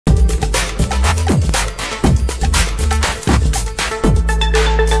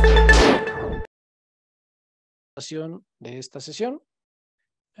grabación de esta sesión.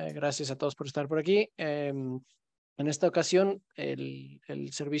 Gracias a todos por estar por aquí. En esta ocasión, el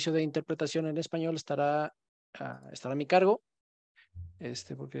servicio de interpretación en español estará a mi cargo,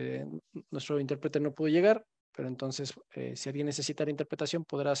 porque nuestro intérprete no pudo llegar, pero entonces si alguien necesita interpretación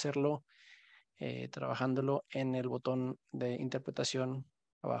podrá hacerlo trabajándolo en el botón de interpretación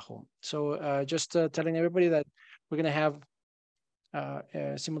abajo. So just telling everybody that we're going to have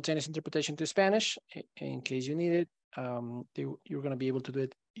simultaneous interpretation to Spanish in case you need it. You're going to be able to do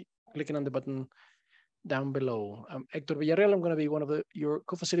it clicking on the button down below. Hector Villarreal, I'm going to be one of your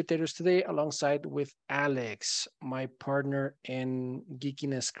co-facilitators today alongside with Alex, my partner in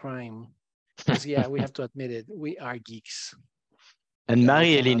geekiness crime. Because yeah, we have to admit it, we are geeks. And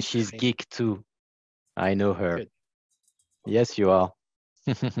Marie-Hélène, she's geek too. I know her. Good. Yes, you are.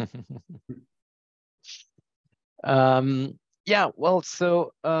 Yeah, well,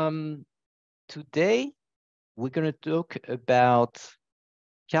 so today we're going to talk about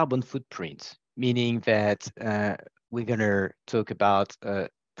carbon footprint, meaning that we're going to talk about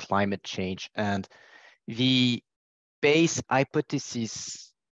climate change. And the base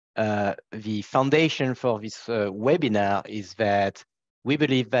hypothesis, the foundation for this webinar is that we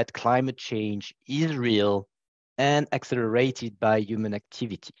believe that climate change is real and accelerated by human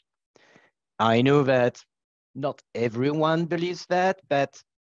activity. I know that not everyone believes that, but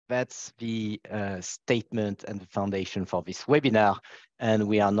that's the statement and the foundation for this webinar, and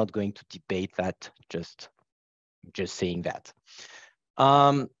we are not going to debate that, just saying that.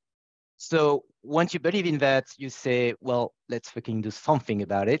 So once you believe in that, you say, well, let's fucking do something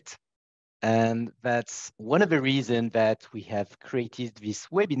about it. And that's one of the reasons that we have created this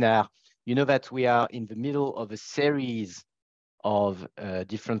webinar. You know that we are in the middle of a series of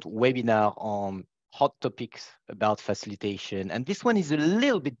different webinars on hot topics about facilitation. And this one is a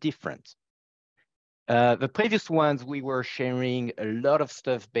little bit different. The previous ones, we were sharing a lot of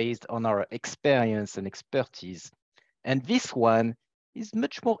stuff based on our experience and expertise. And this one is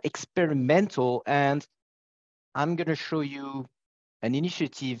much more experimental. And I'm going to show you an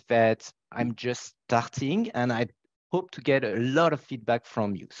initiative that I'm just starting, and I hope to get a lot of feedback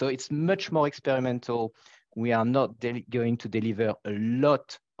from you. So it's much more experimental. We are not going to deliver a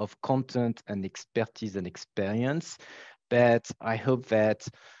lot of content and expertise and experience, but I hope that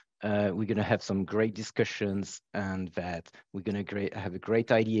we're going to have some great discussions and that we're going to have a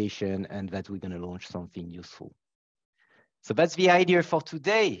great ideation and that we're going to launch something useful. So that's the idea for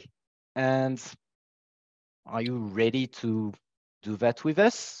today. And are you ready to do that with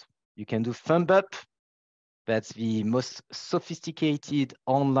us? You can do thumb up. That's the most sophisticated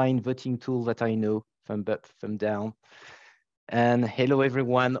online voting tool that I know. Thumb up, thumb down. And hello,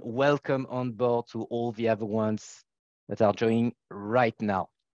 everyone. Welcome on board to all the other ones that are joining right now.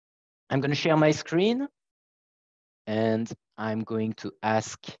 I'm going to share my screen, and I'm going to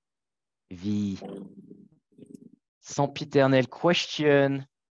ask the sempiternel question,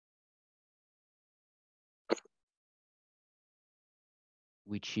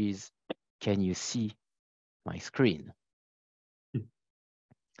 which is, can you see my screen?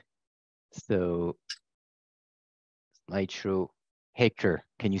 So, slideshow. Hector,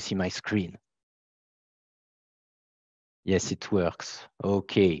 can you see my screen? Yes, it works.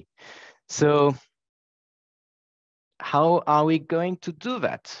 Okay. So, how are we going to do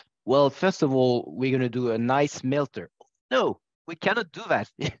that? Well, first of all, we're going to do a nice melter. No, we cannot do that.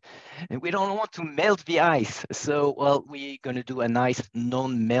 And we don't want to melt the ice. So, well, we're going to do a nice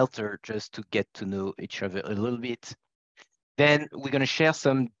non-melter just to get to know each other a little bit. Then we're going to share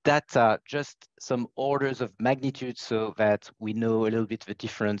some data, just some orders of magnitude so that we know a little bit the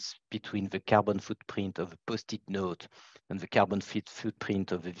difference between the carbon footprint of a Post-it note and the carbon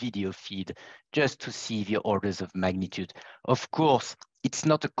footprint of a video feed, just to see the orders of magnitude. Of course, it's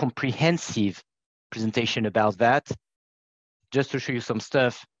not a comprehensive presentation about that, just to show you some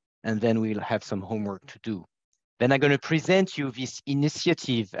stuff, and then we'll have some homework to do. Then I'm going to present you this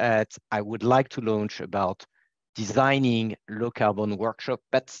initiative that I would like to launch about designing low carbon workshop,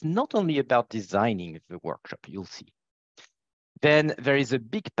 but it's not only about designing the workshop, you'll see. Then there is a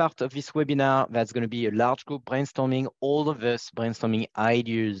big part of this webinar that's going to be a large group brainstorming, all of us brainstorming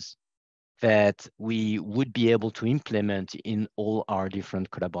ideas that we would be able to implement in all our different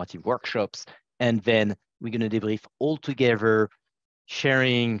collaborative workshops. And then we're going to debrief all together,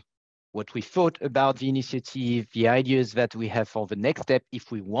 sharing what we thought about the initiative, the ideas that we have for the next step,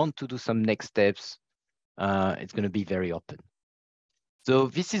 if we want to do some next steps. It's going to be very open. So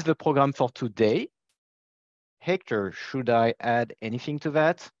this is the program for today. Hector, should I add anything to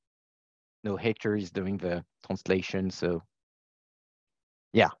that? No, Hector is doing the translation, so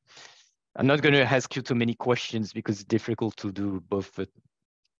yeah. I'm not going to ask you too many questions because it's difficult to do both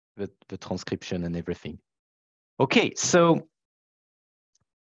the transcription and everything. Okay, so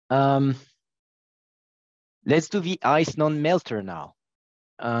let's do the ice non-melter now.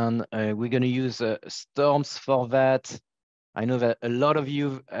 And we're going to use Stormz for that. I know that a lot of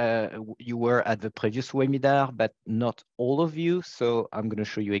you, you were at the previous webinar, but not all of you. So I'm going to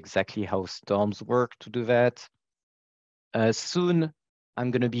show you exactly how Stormz work to do that. Soon, I'm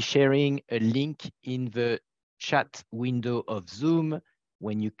going to be sharing a link in the chat window of Zoom.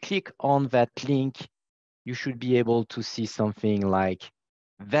 When you click on that link, you should be able to see something like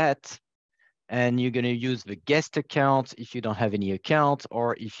that. And you're going to use the guest account if you don't have any account,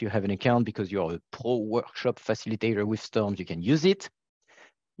 or if you have an account because you're a pro workshop facilitator with Stormz, you can use it.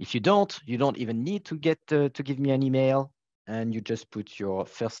 If you don't even need to get to give me an email, and you just put your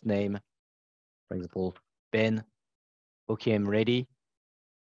first name, for example, Ben. Okay, I'm ready.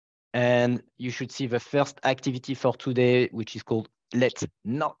 And you should see the first activity for today, which is called Let's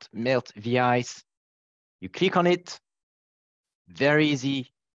Not Melt the Ice. You click on it. Very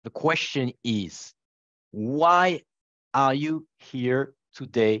easy. The question is, why are you here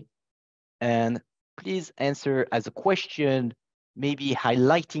today? And please answer as a question, maybe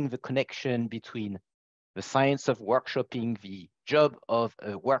highlighting the connection between the science of workshopping, the job of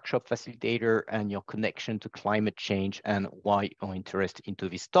a workshop facilitator, and your connection to climate change, and why you're interested into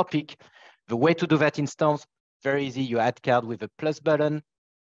this topic. The way to do that in Stormz, very easy. You add card with a plus button.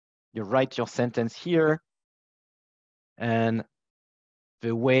 You write your sentence here. And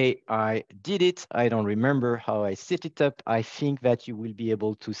the way I did it, I don't remember how I set it up. I think that you will be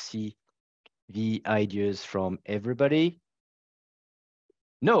able to see the ideas from everybody.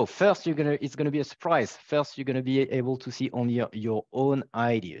 No, first it's gonna be a surprise. First, you're gonna be able to see only your own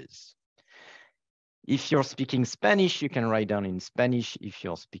ideas. If you're speaking Spanish, you can write down in Spanish. If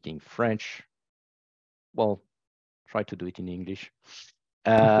you're speaking French, well, try to do it in English.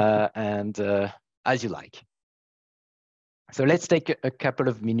 And as you like. So let's take a couple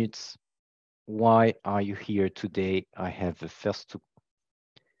of minutes. Why are you here today? I have the first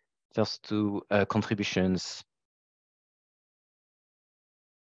two contributions.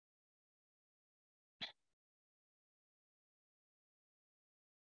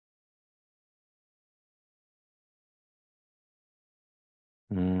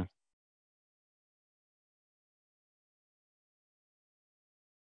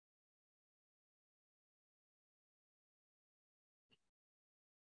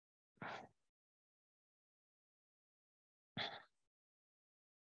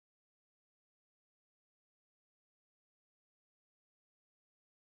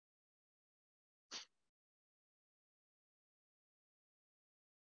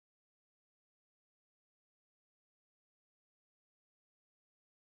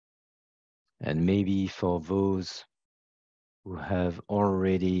 And maybe for those who have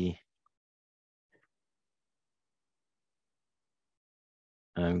already,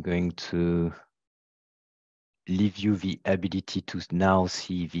 I'm going to leave you the ability to now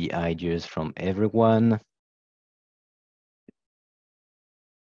see the ideas from everyone.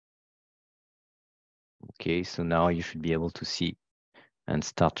 Okay, so now you should be able to see and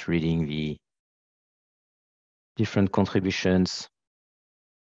start reading the different contributions.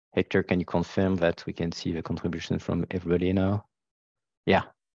 Hector, can you confirm that we can see the contribution from everybody now? Yeah,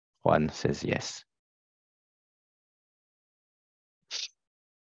 Juan says yes.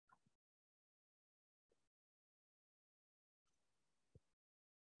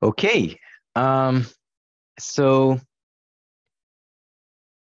 Okay, so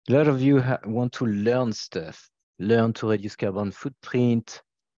a lot of you want to learn stuff, learn to reduce carbon footprint,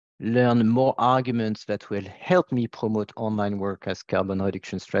 learn more arguments that will help me promote online work as carbon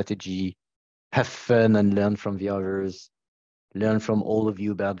reduction strategy, have fun and learn from the others, learn from all of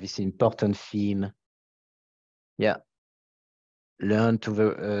you about this important theme. Yeah. Learn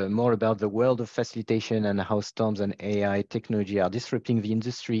to more about the world of facilitation and how Stormz and AI technology are disrupting the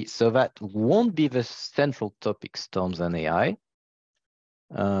industry. So that won't be the central topic, Stormz and AI,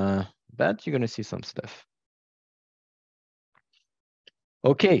 but you're going to see some stuff.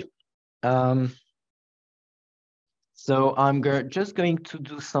 Okay. So I'm just going to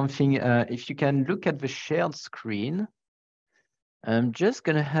do something. If you can look at the shared screen, I'm just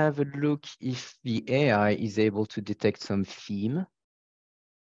going to have a look if the AI is able to detect some theme.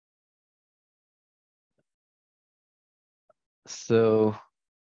 So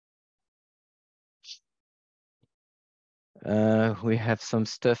we have some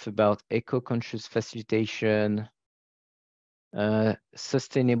stuff about eco-conscious facilitation,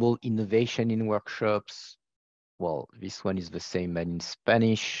 sustainable innovation in workshops. Well, this one is the same, but in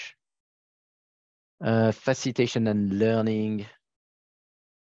Spanish. Facilitation and learning.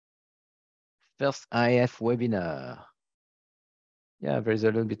 First IF webinar. Yeah, there's a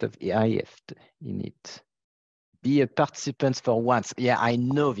little bit of IF in it. Be a participant for once. Yeah, I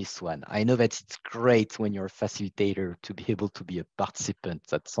know this one. I know that it's great when you're a facilitator to be able to be a participant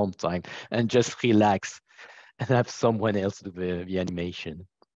at some time and just relax and have someone else do the animation.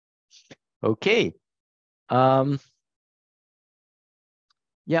 Okay. Yeah,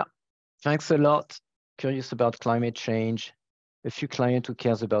 thanks a lot. Curious about climate change. A few clients who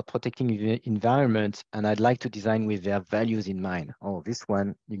cares about protecting the environment, and I'd like to design with their values in mind. Oh, this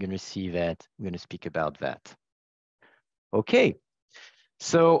one, you're going to see that. We're going to speak about that. Okay.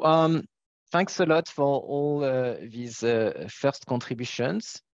 So thanks a lot for all these first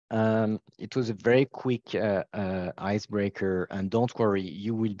contributions. It was a very quick icebreaker, and don't worry,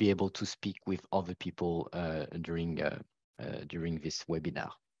 you will be able to speak with other people during this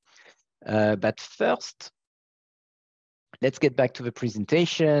webinar. But first, let's get back to the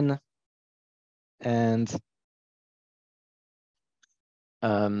presentation. And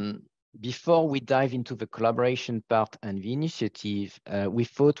before we dive into the collaboration part and the initiative, we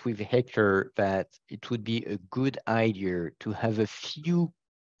thought with Hector that it would be a good idea to have a few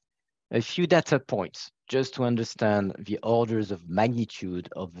data points just to understand the orders of magnitude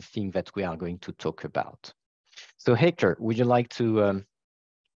of the thing that we are going to talk about. So Hector, would you like to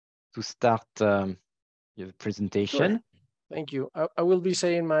start your presentation? Sure. Thank you. I will be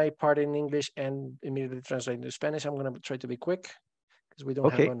saying my part in English and immediately translate into Spanish. I'm going to try to be quick because we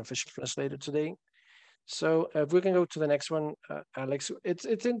don't have an official translator today. So if we can go to the next one, Alex,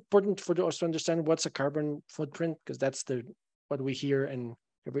 it's important for us to understand what's a carbon footprint, because that's what we hear and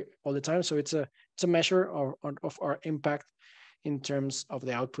all the time. So it's a measure of our impact in terms of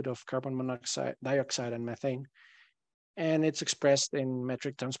the output of carbon monoxide, dioxide, and methane. And it's expressed in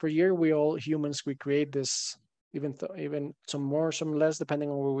metric tons per year. We all humans, we create this, even some more, some less, depending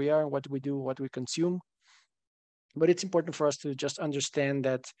on where we are and what we do, what we consume. But it's important for us to just understand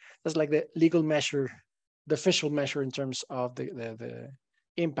that that's like the legal measure, the official measure in terms of the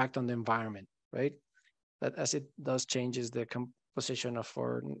impact on the environment, right? That as it does changes the composition of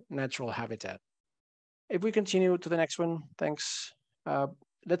our natural habitat. If we continue to the next one, thanks.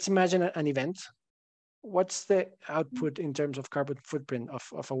 Let's imagine an event. What's the output in terms of carbon footprint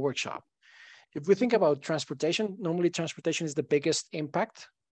of a workshop? If we think about transportation, normally transportation is the biggest impact.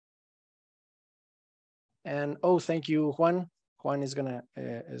 And oh, thank you, Juan. Juan is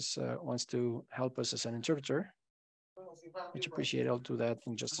wants to help us as an interpreter. Much appreciated. I'll do that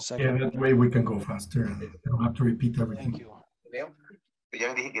in just a second. Yeah, that way we can go faster and don't have to repeat everything. Thank you.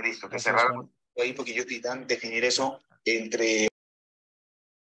 Ya dije que listo, que cerrar ahí porque yo estoy tan definir eso entre.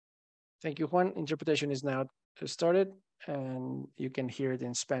 Thank you, Juan. Interpretation is now started and you can hear it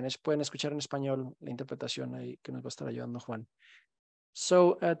in Spanish. Pueden escuchar en español la interpretación ahí que nos va a estar ayudando Juan.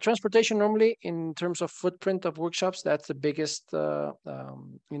 So transportation normally in terms of footprint of workshops, that's the biggest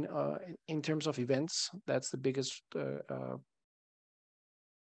in terms of events, that's the biggest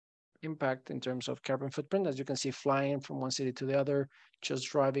impact in terms of carbon footprint. As you can see, flying from one city to the other, just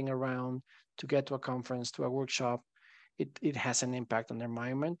driving around to get to a conference, to a workshop, it has an impact on the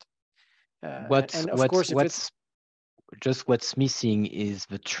environment. What's missing is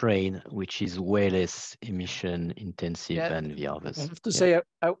the train, which is way less emission intensive than the others. I have to say,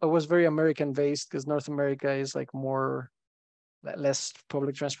 I was very American based because North America is like less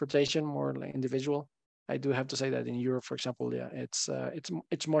public transportation, more like individual. I do have to say that in Europe, for example, yeah, it's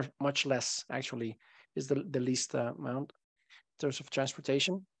much less actually, is the least amount in terms of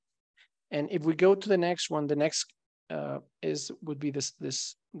transportation. And if we go to the next one, the next would be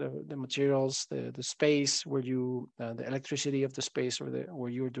the materials, the space where the electricity of the space where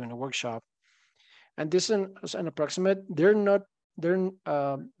you're doing a workshop. And this is an approximate. The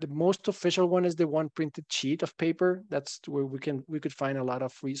most official one is the one printed sheet of paper. That's where we could find a lot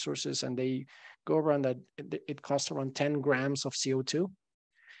of resources, and they go around that it costs around 10 grams of CO2.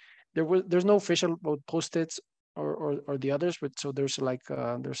 There's no official about Post-its or the others, but so there's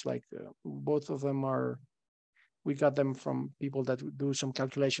both of them are. We got them from people that do some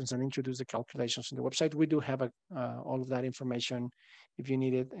calculations and introduce the calculations on the website. We do have all of that information if you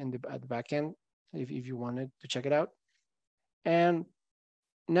need it at the back end, if you wanted to check it out. And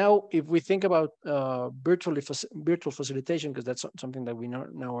now, if we think about virtual facilitation, because that's something that we know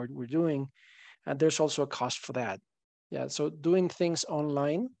now we're doing, and there's also a cost for that. Yeah, so doing things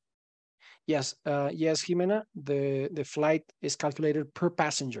online. Yes, Jimena, the flight is calculated per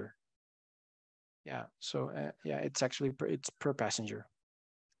passenger. Yeah, so yeah, it's actually per passenger.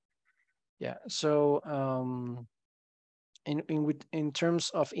 Yeah, so in terms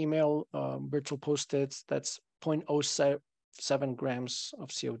of email virtual post-its, that's 0.07 grams of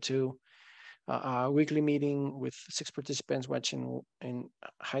CO2. A weekly meeting with 6 participants watching in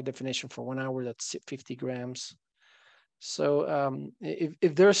high definition for 1 hour, that's 50 grams. So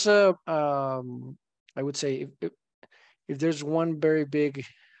if there's a, I would say if there's one very big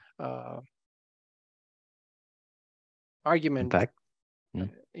argument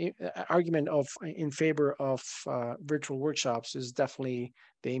in favor of virtual workshops is definitely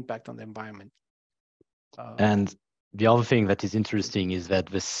the impact on the environment. And the other thing that is interesting is that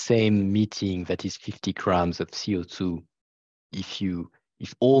the same meeting that is 50 grams of CO2,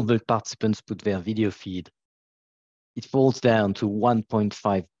 if all the participants put their video feed, it falls down to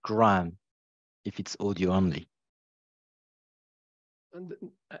 1.5 gram if it's audio only.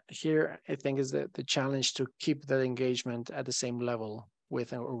 Here, I think is the challenge to keep that engagement at the same level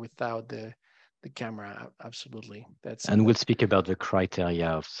with or without the camera. Absolutely. And we'll speak about the criteria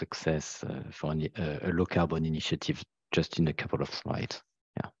of success for a low carbon initiative just in a couple of slides.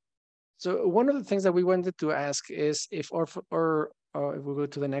 Yeah. So one of the things that we wanted to ask is if if we go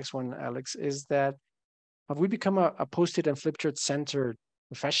to the next one, Alex, is that have we become a post-it and flip chart centered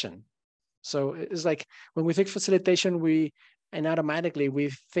profession? So it's like when we think facilitation, and automatically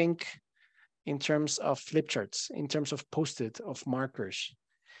we think in terms of flip charts, in terms of post-it, of markers.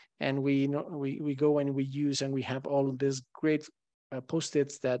 And we go and we use and we have all of these great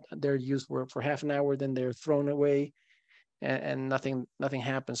post-its that they're used for half an hour, then they're thrown away and nothing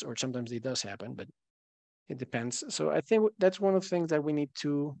happens, or sometimes it does happen, but it depends. So I think that's one of the things that we need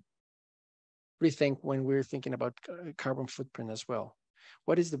to rethink when we're thinking about carbon footprint as well.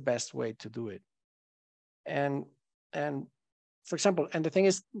 What is the best way to do it? And for example, and the thing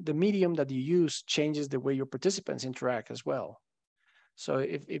is, the medium that you use changes the way your participants interact as well. So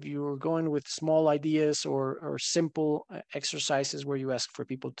if you're going with small ideas or simple exercises where you ask for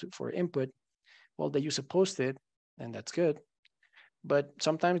people for input, well, they use a post-it, and that's good. But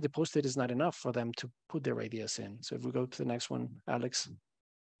sometimes the post-it is not enough for them to put their ideas in. So if we go to the next one, Alex.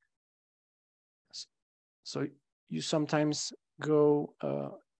 So you sometimes go,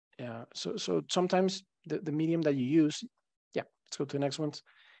 so sometimes the medium that you use, let's go to the next one.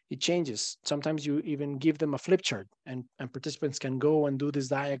 It changes. Sometimes you even give them a flip chart, and participants can go and do these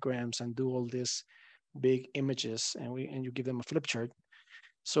diagrams and do all these big images, and you give them a flip chart.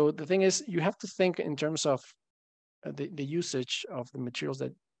 So the thing is, you have to think in terms of the usage of the materials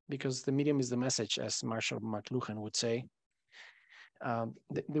because the medium is the message, as Marshall McLuhan would say.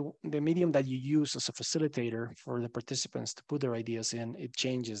 The medium that you use as a facilitator for the participants to put their ideas in, it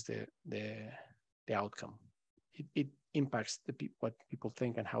changes the outcome. It impacts what people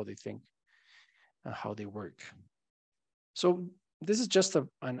think and how they think, how they work. So this is just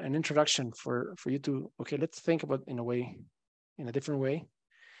an introduction for you to, okay, let's think about in a different way.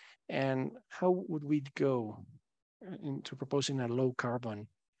 And how would we go into proposing a low carbon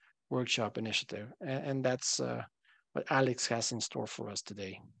workshop initiative? And that's what Alex has in store for us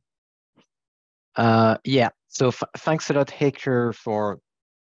today. Yeah, so thanks a lot, Hector, for,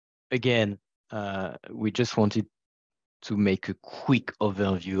 again, we just wanted to make a quick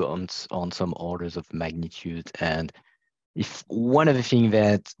overview on some orders of magnitude. And if one of the things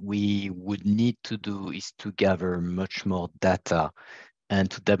that we would need to do is to gather much more data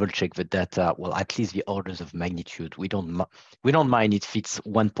and to double check the data, well, at least the orders of magnitude. We don't mind if it's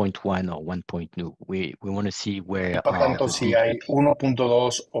 1.1 or 1.2. We want to see where tanto si hay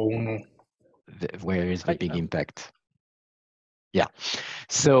 1.2 o 1. Where is the big impact? Yeah.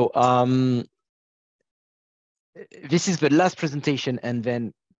 So this is the last presentation, and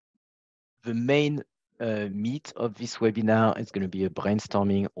then the main meat of this webinar is going to be a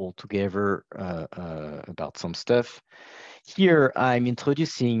brainstorming all together about some stuff. Here, I'm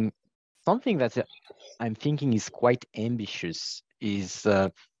introducing something that I'm thinking is quite ambitious, is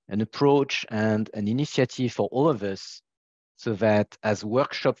an approach and an initiative for all of us, so that as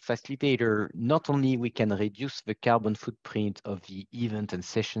workshop facilitator, not only we can reduce the carbon footprint of the event and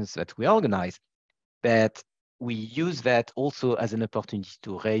sessions that we organize, but we use that also as an opportunity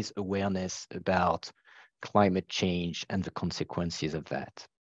to raise awareness about climate change and the consequences of that.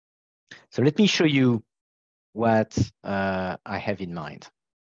 So let me show you what I have in mind.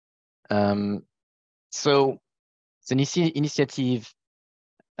 So it's an initiative,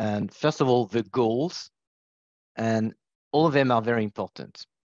 and first of all, the goals, and all of them are very important.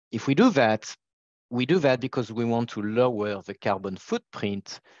 If we do that because we want to lower the carbon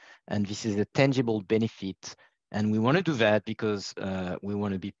footprint, and this is a tangible benefit. And we want to do that because we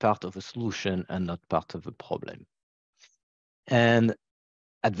want to be part of a solution and not part of a problem. And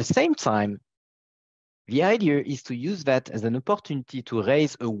at the same time, The idea is to use that as an opportunity to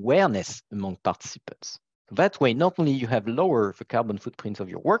raise awareness among participants. That way, not only you have lower the carbon footprint of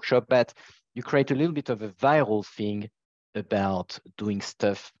your workshop, but you create a little bit of a viral thing about doing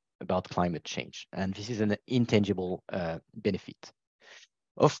stuff about climate change. And this is an intangible benefit.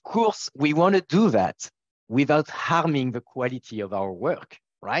 Of course, we want to do that without harming the quality of our work,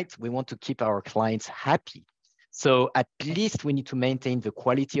 right? We want to keep our clients happy. So at least we need to maintain the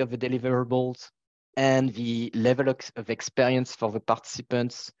quality of the deliverables and the level of experience for the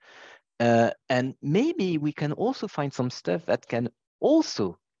participants. And maybe we can also find some stuff that can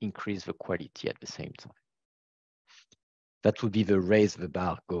also increase the quality at the same time. That would be the raise the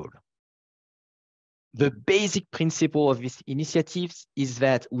bar goal. The basic principle of these initiatives is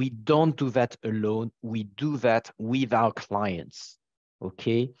that we don't do that alone. We do that with our clients,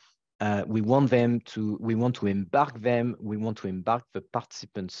 okay? We want to embark them. We want to embark the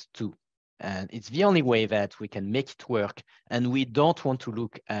participants too. And it's the only way that we can make it work. And we don't want to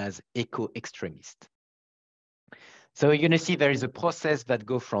look as eco-extremist. So you're going to see there is a process that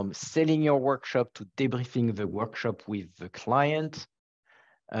goes from selling your workshop to debriefing the workshop with the client.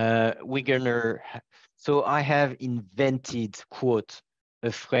 So I have invented, quote,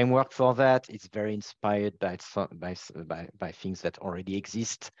 a framework for that. It's very inspired by things that already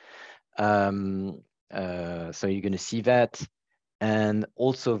exist. So you're going to see that. And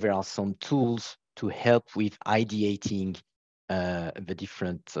also there are some tools to help with ideating the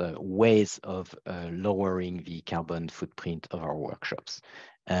different ways of lowering the carbon footprint of our workshops.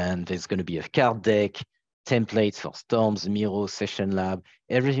 And there's going to be a card deck, templates for Stormz, Miro, Session Lab,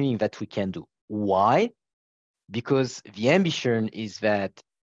 everything that we can do. Why? Because the ambition is that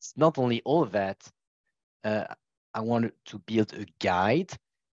it's not only all of that, I want to build a guide,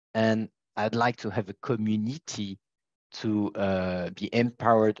 and I'd like to have a community to be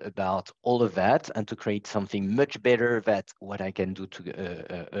empowered about all of that and to create something much better than what I can do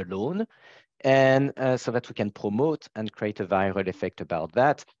alone. And so that we can promote and create a viral effect about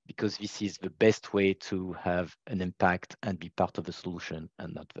that, because this is the best way to have an impact and be part of the solution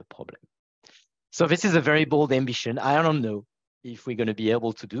and not the problem. So this is a very bold ambition. I don't know if we're going to be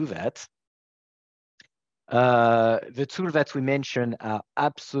able to do that. The tools that we mentioned are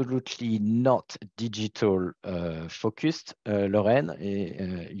absolutely not digital focused, Lorraine.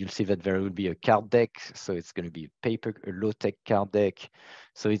 You'll see that there will be a card deck. So it's going to be a low-tech card deck.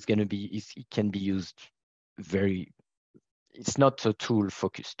 So it's going to be, it can be used it's not a tool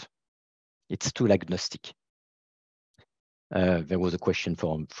focused. It's tool agnostic. There was a question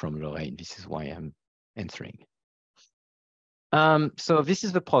from Lorraine. This is why I'm answering. So this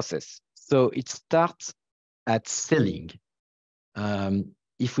is the process. So it starts at selling.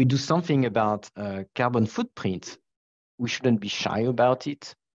 If we do something about carbon footprint, we shouldn't be shy about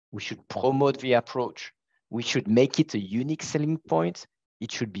it. We should promote the approach. We should make it a unique selling point.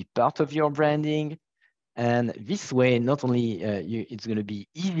 It should be part of your branding. And this way, not only it's going to be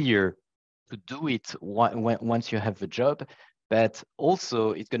easier to do it once you have the job, but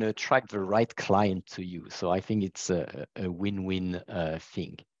also it's going to attract the right client to you. So I think it's a win-win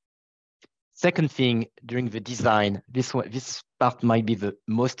thing. Second thing, during the design, this part might be the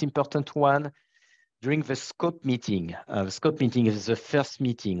most important one. During the scope meeting is the first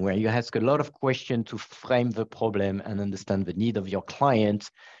meeting where you ask a lot of questions to frame the problem and understand the need of your client.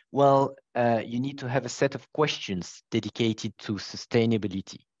 Well, you need to have a set of questions dedicated to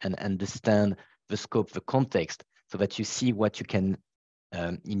sustainability and understand the scope, the context, so that you see what you can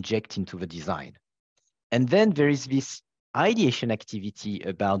inject into the design. And then there is this ideation activity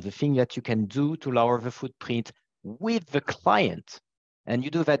about the thing that you can do to lower the footprint with the client. And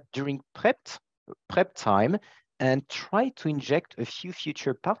you do that during prep time and try to inject a few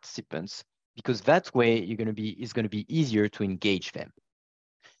future participants, because that way it's going to be easier to engage them.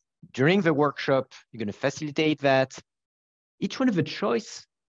 During the workshop, you're going to facilitate that. Each one of the choice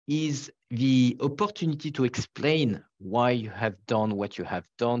is the opportunity to explain why you have done what you have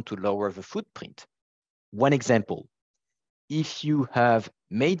done to lower the footprint. One example, if you have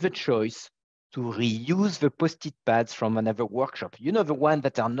made the choice to reuse the Post-it pads from another workshop, you know, the ones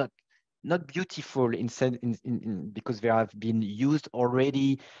that are not beautiful because they have been used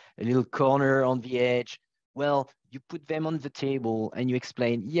already, a little corner on the edge. Well, you put them on the table and you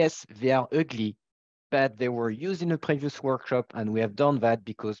explain, yes, they are ugly, but they were used in a previous workshop and we have done that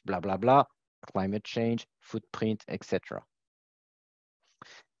because blah, blah, blah, climate change, footprint, etc.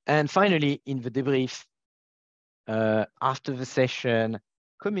 And finally, in the debrief, after the session,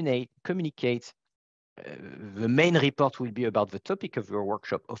 communicate the main report will be about the topic of your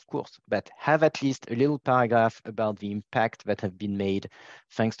workshop, of course, but have at least a little paragraph about the impact that have been made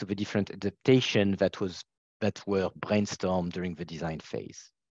thanks to the different adaptations that were brainstormed during the design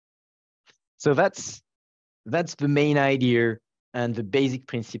phase. So that's the main idea, and the basic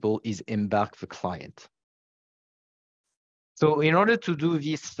principle is embark the client. So in order to do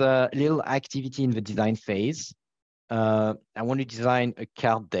this little activity in the design phase, I want to design a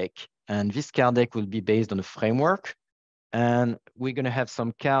card deck, and this card deck will be based on a framework. And we're going to have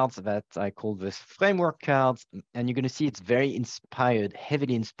some cards that I call the framework cards, and you're going to see it's very inspired,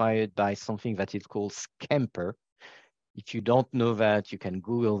 heavily inspired by something that is called Scamper. If you don't know that, you can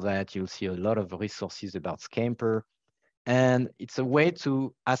Google that. You'll see a lot of resources about Scamper. And it's a way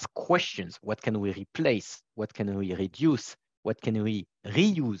to ask questions. What can we replace? What can we reduce? What can we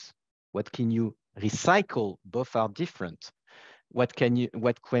reuse? What can you recycle? Both are different. What can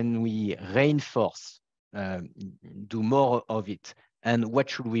we reinforce? Do more of it? And what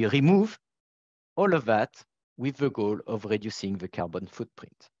should we remove? All of that with the goal of reducing the carbon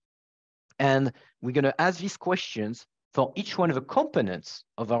footprint. And we're going to ask these questions for each one of the components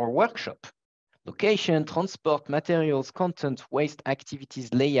of our workshop: location, transport, materials, content, waste,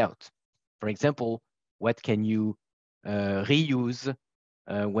 activities, layout. For example, what can you reuse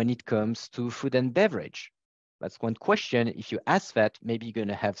when it comes to food and beverage? That's one question. If you ask that, maybe you're going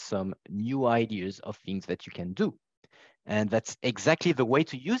to have some new ideas of things that you can do. And that's exactly the way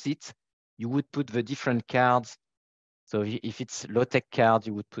to use it. You would put the different cards. So if it's low-tech card,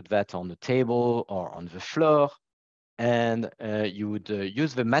 you would put that on the table or on the floor. And you would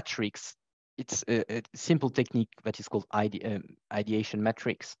use the matrix. It's a simple technique that is called ideation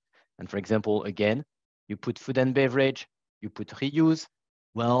matrix. And for example, again, you put food and beverage, you put reuse.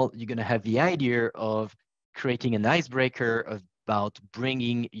 Well, you're going to have the idea of creating an icebreaker about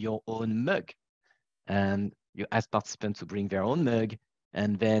bringing your own mug. And you ask participants to bring their own mug,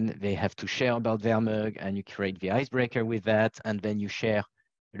 and then they have to share about their mug, and you create the icebreaker with that. And then you share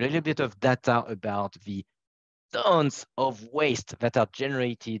a little bit of data about the tons of waste that are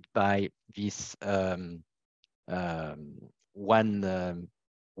generated by this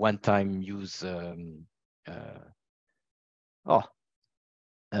one-time use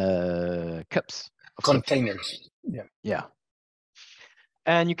cups. Containers. Yeah.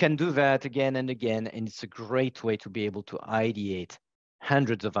 And you can do that again and again, and it's a great way to be able to ideate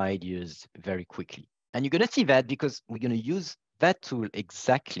hundreds of ideas very quickly. And you're going to see that because we're going to use that tool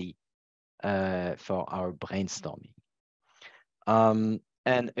exactly for our brainstorming.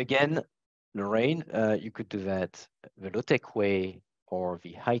 And again, Lorraine, you could do that the low-tech way or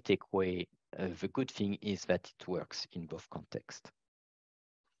the high-tech way. The good thing is that it works in both contexts.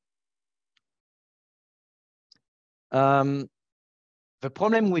 The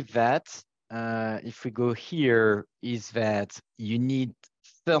problem with that, if we go here, is that you need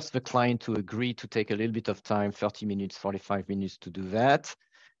first the client to agree to take a little bit of time, 30 minutes, 45 minutes to do that.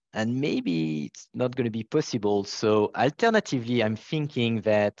 And maybe it's not going to be possible. So alternatively, I'm thinking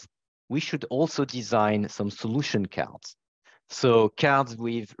that we should also design some solution cards. So cards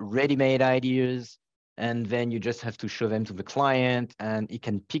with ready-made ideas, and then you just have to show them to the client, and he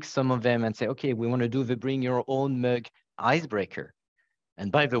can pick some of them and say, okay, we want to do the bring your own mug icebreaker.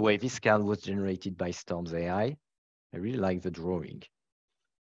 And by the way, this card was generated by Stormz AI. I really like the drawing.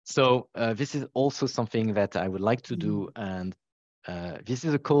 So this is also something that I would like to do. And this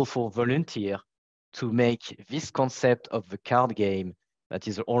is a call for volunteer to make this concept of the card game that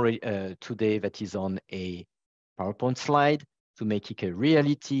is already today, that is on a PowerPoint slide, to make it a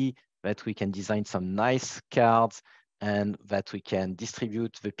reality, that we can design some nice cards and that we can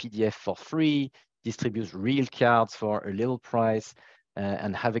distribute the PDF for free, distribute real cards for a little price,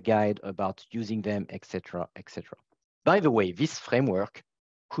 and have a guide about using them, etc., etc. By the way, this framework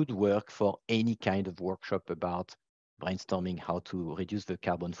could work for any kind of workshop about brainstorming how to reduce the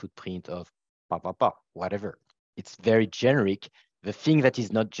carbon footprint of whatever. It's very generic. The thing that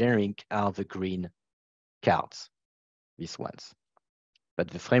is not generic are the green cards, these ones. But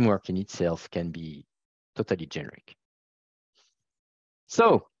the framework in itself can be totally generic.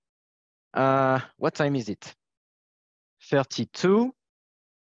 So, what time is it? 32.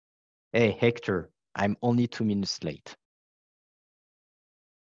 Hey, Hector, I'm only 2 minutes late.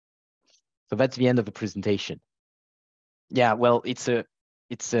 So that's the end of the presentation. Yeah, well, it's an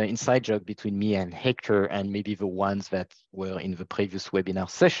inside joke between me and Hector, and maybe the ones that were in the previous webinar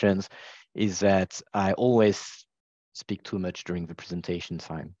sessions, is that I always speak too much during the presentation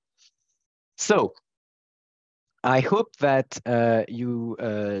time. So I hope that you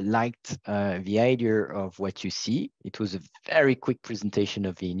liked the idea of what you see. It was a very quick presentation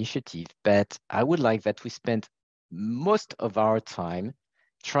of the initiative, but I would like that we spend most of our time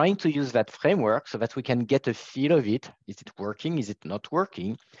trying to use that framework so that we can get a feel of it. Is it working? Is it not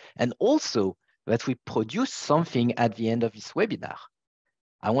working? And also that we produce something at the end of this webinar.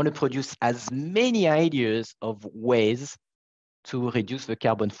 I want to produce as many ideas of ways to reduce the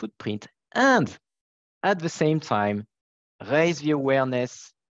carbon footprint and at the same time, raise the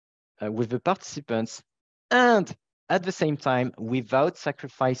awareness with the participants and at the same time, without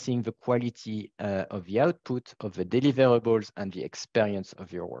sacrificing the quality of the output of the deliverables and the experience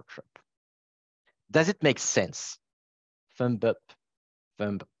of your workshop. Does it make sense? Thumb up,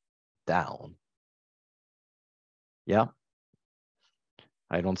 thumb down. Yeah?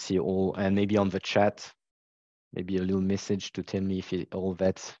 I don't see all, and maybe on the chat, maybe a little message to tell me if all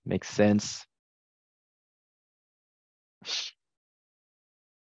that makes sense.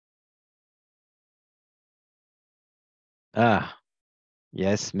 Ah,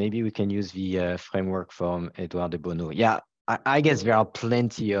 yes, maybe we can use the framework from Edouard de Bono. Yeah, I guess there are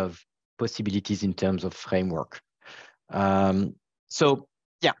plenty of possibilities in terms of framework. So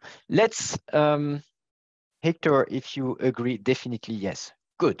yeah, let's, Hector, if you agree, definitely yes.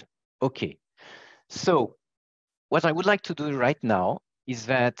 Good, okay. So what I would like to do right now is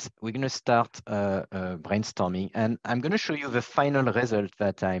that we're gonna start brainstorming and I'm gonna show you the final result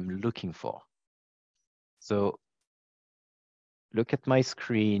that I'm looking for. So look at my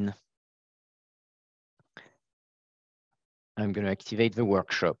screen. I'm going to activate the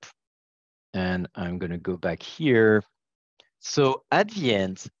workshop and I'm going to go back here. So at the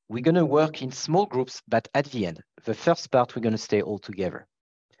end, we're going to work in small groups, but at the end, the first part, we're going to stay all together.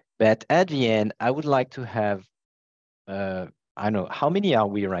 But at the end, I would like to have, I don't know, how many are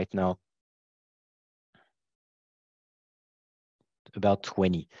we right now? About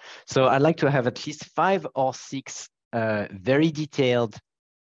 20. So I'd like to have at least 5 or 6 very detailed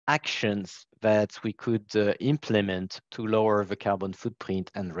actions that we could implement to lower the carbon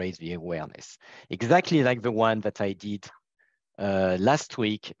footprint and raise the awareness. Exactly like the one that I did last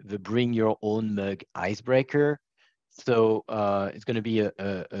week, the bring your own mug icebreaker. So it's going to be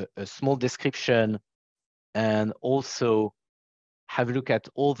a small description and also have a look at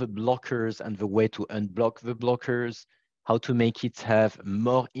all the blockers and the way to unblock the blockers, how to make it have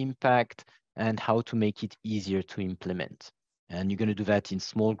more impact and how to make it easier to implement. And you're going to do that in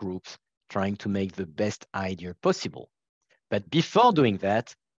small groups, trying to make the best idea possible. But before doing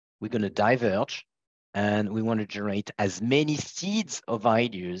that, we're going to diverge and we want to generate as many seeds of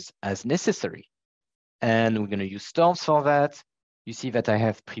ideas as necessary. And we're going to use Stormz for that. You see that I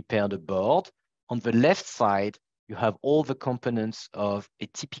have prepared a board. On the left side, you have all the components of a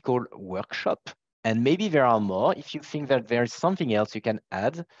typical workshop. And maybe there are more. If you think that there is something else you can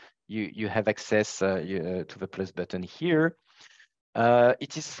add, you have access to the plus button here.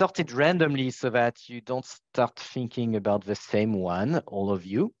 It is sorted randomly so that you don't start thinking about the same one, all of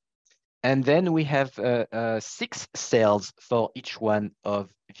you. And then we have 6 cells for each one of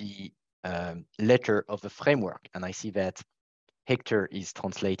the letter of the framework. And I see that Hector is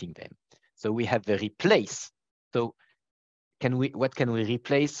translating them. So we have the replace. So what can we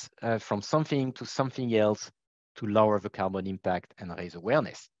replace from something to something else to lower the carbon impact and raise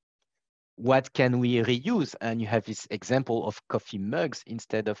awareness? What can we reuse? And you have this example of coffee mugs.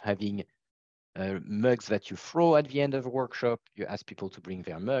 Instead of having mugs that you throw at the end of a workshop, you ask people to bring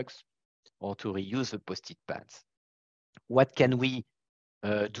their mugs or to reuse the Post-it pads. What can we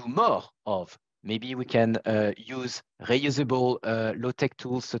do more of? Maybe we can use reusable low-tech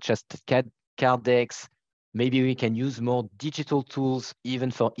tools such as card decks. Maybe we can use more digital tools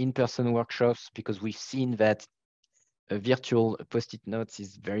even for in-person workshops because we've seen that virtual Post-it notes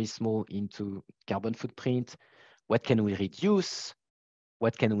is very small into carbon footprint. What can we reduce?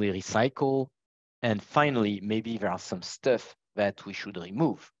 What can we recycle? And finally, maybe there are some stuff that we should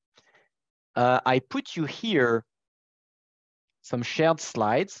remove. I put you here some shared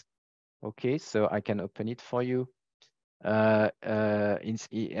slides. Okay, so I can open it for you. And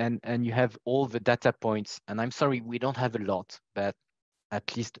you have all the data points. And I'm sorry, we don't have a lot, but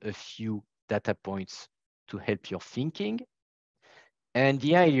at least a few data points to help your thinking. And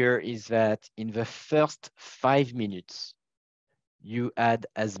the idea is that in the first 5 minutes, you add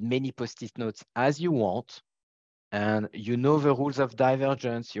as many Post-it notes as you want. And you know the rules of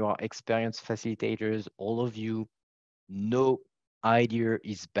divergence. You are experienced facilitators, all of you. No idea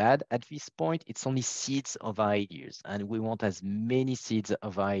is bad at this point. It's only seeds of ideas. And we want as many seeds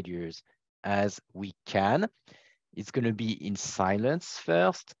of ideas as we can. It's going to be in silence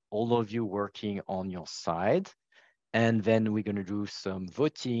first, all of you working on your side. And then we're going to do some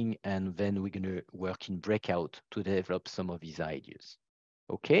voting, and then we're going to work in breakout to develop some of these ideas.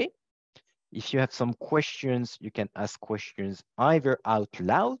 Okay? If you have some questions, you can ask questions either out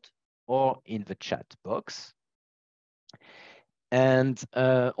loud or in the chat box. And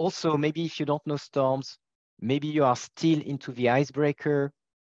also, maybe if you don't know Stormz, maybe you are still into the icebreaker.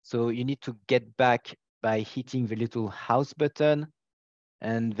 So you need to get back by hitting the little house button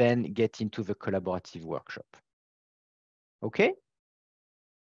and then get into the collaborative workshop. Okay?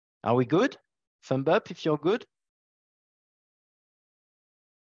 Are we good? Thumb up if you're good.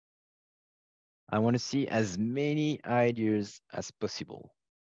 I want to see as many ideas as possible.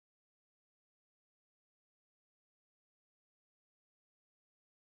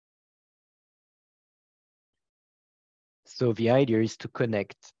 So the idea is to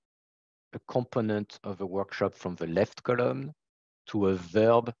connect a component of a workshop from the left column to a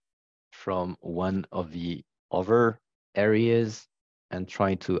verb from one of the other areas and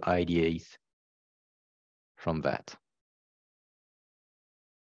try to ideate from that.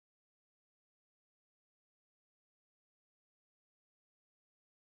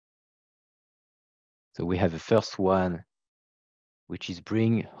 So we have the first one, which is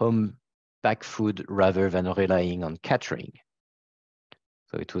bring home packed food rather than relying on catering.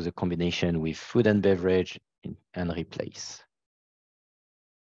 So it was a combination with food and beverage and replace.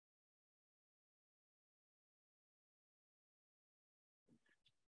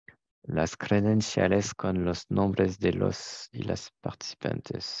 Las credenciales con los nombres de los y las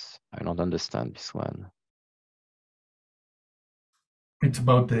participantes. I don't understand this one. It's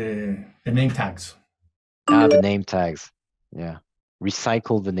about the name tags. Ah, the name tags. Yeah.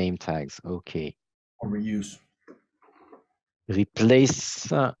 Recycle the name tags. Okay. Or reuse.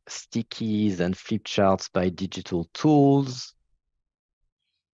 Replace stickies and flip charts by digital tools.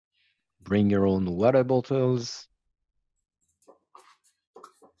 Bring your own water bottles.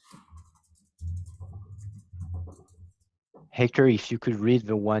 Hector, if you could read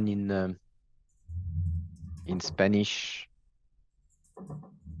the one in Spanish.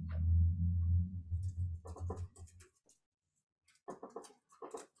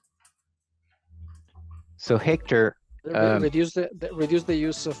 So Hector, reduce the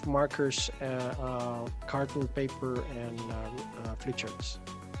use of markers, carton paper, and flip charts.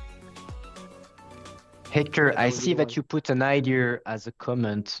 Hector, I see that you put an idea as a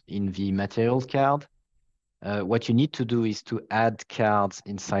comment in the materials card. What you need to do is to add cards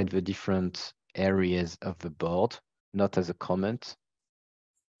inside the different areas of the board, not as a comment.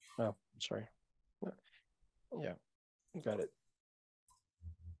 Oh, sorry. Yeah, got it.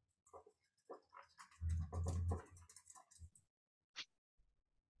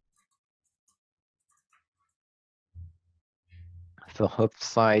 For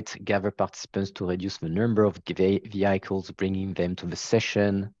offsite, gather participants to reduce the number of vehicles bringing them to the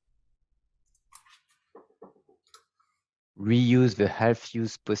session. Reuse the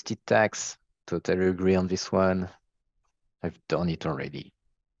half-use post-it tags. Totally agree on this one. I've done it already.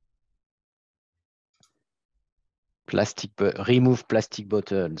 Remove plastic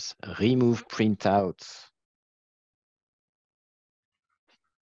bottles. Remove printouts.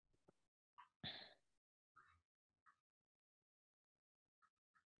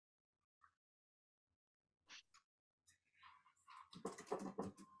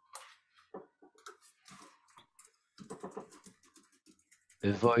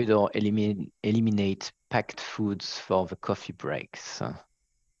 Avoid or eliminate packed foods for the coffee breaks.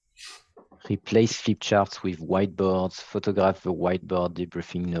 Replace flip charts with whiteboards. Photograph the whiteboard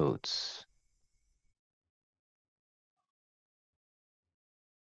debriefing notes.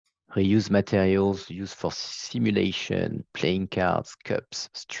 Reuse materials used for simulation, playing cards, cups,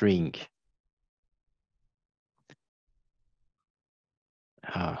 string.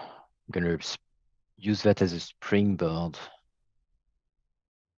 I'm gonna use that as a springboard.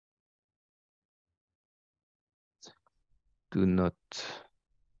 Do not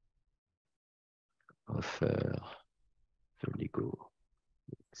offer the Lego.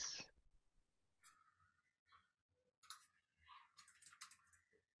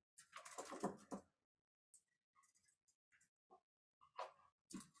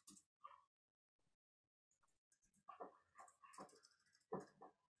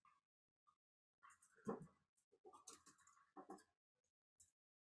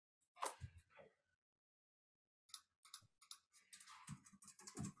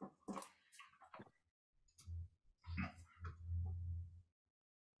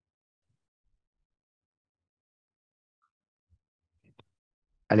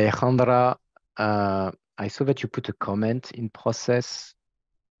 Alejandra, I saw that you put a comment in process.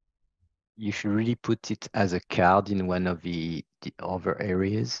 you should really put it as a card in one of the other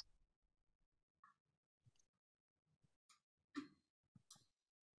areas.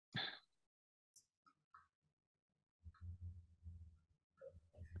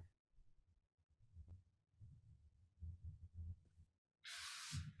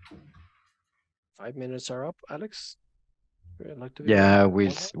 Five minutes are up, Alex. Would you like to Yeah, one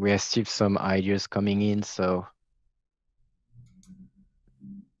more? we have still some ideas coming in, so.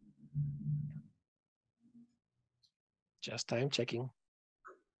 Just time checking.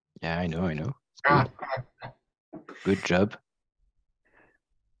 Yeah, I know. It's good. Good job.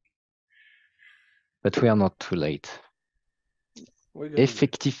 But we are not too late.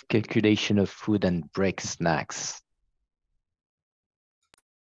 Effective calculation of food and break snacks.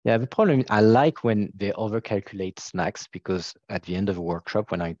 Yeah, the problem, I like when they overcalculate snacks because at the end of a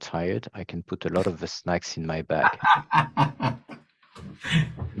workshop, when I'm tired, I can put a lot of the snacks in my bag.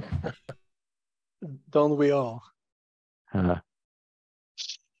 Don't we all?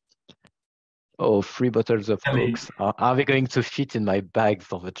 Oh, 3 bottles of Cokes. Are they going to fit in my bag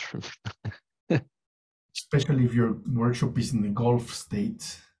for the trip? Especially if your workshop is in the Gulf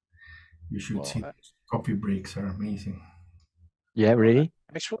states, you should Well, see coffee breaks are amazing. Yeah, really?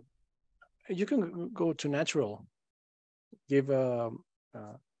 Actually, you can go to natural. Give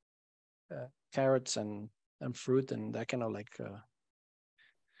carrots and fruit and that kind of like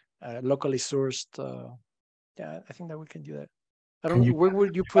locally sourced. Yeah, I think that we can do that. I don't know. Where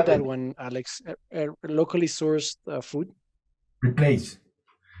would you put that one, Alex? Locally sourced food? Replace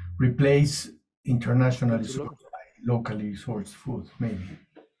internationally sourced by locally sourced food, maybe.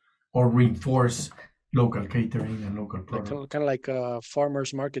 Or reinforce local catering and local products. Like, kind of like a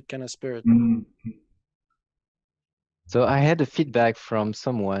farmer's market kind of spirit. So I had a feedback from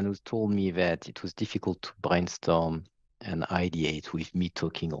someone who told me that it was difficult to brainstorm and ideate with me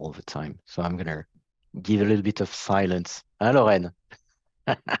talking all the time. So I'm gonna give a little bit of silence. Hein, Lorraine?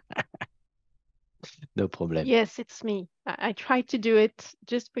 No problem. Yes, it's me. I tried to do it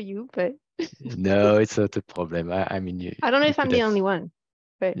just for you, but No, it's not a problem. I mean, I don't know if I'm the only one.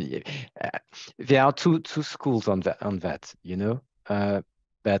 But there are two schools on that, you know.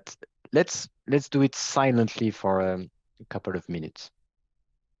 But let's do it silently for a couple of minutes.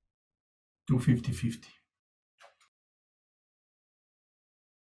 250-50.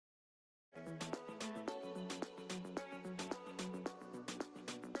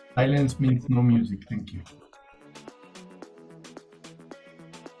 Silence means no music. Thank you.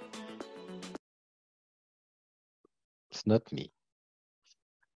 It's not me.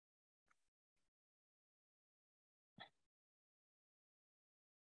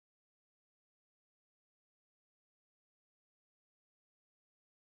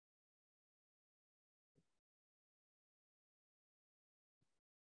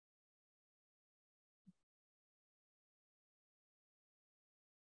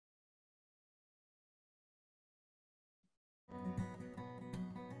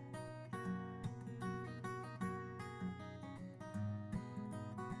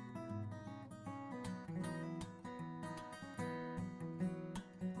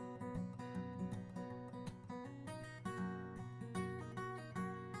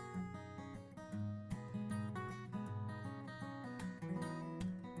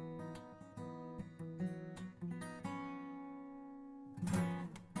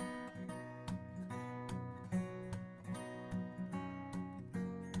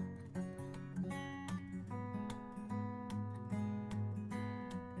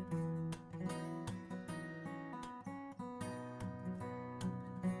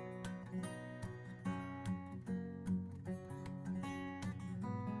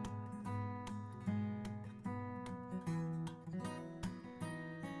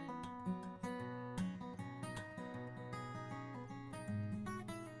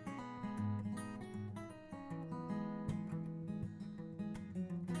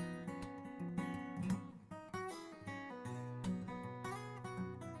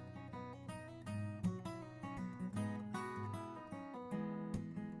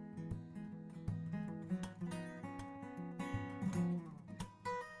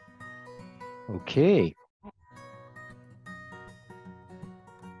 Okay.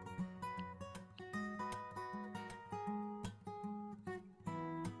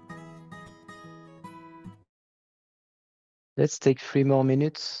 Let's take 3 more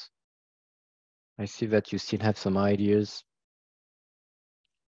minutes. I see that you still have some ideas.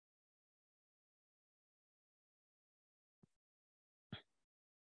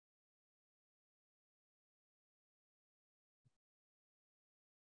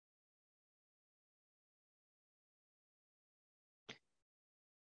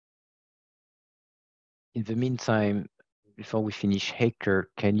 in the meantime, before we finish, Hector,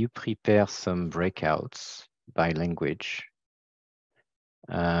 can you prepare some breakouts by language?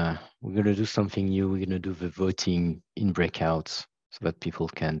 We're going to do something new. We're going to do the voting in breakouts so that people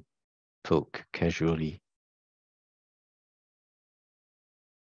can talk casually.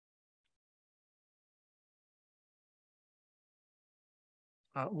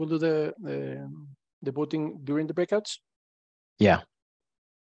 We'll do the voting during the breakouts. Yeah.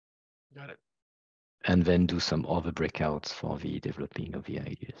 Got it. And then do some other breakouts for the developing of the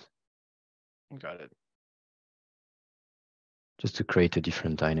ideas. Got it. Just to create a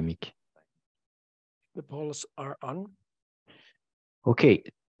different dynamic. The polls are on. Okay.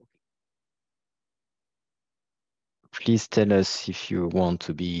 Please tell us if you want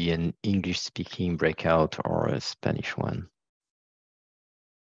to be an English-speaking breakout or a Spanish one.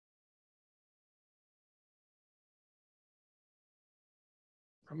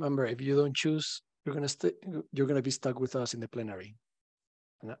 Remember, if you don't choose, you're gonna be stuck with us in the plenary,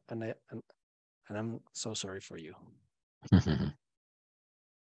 and I'm so sorry for you.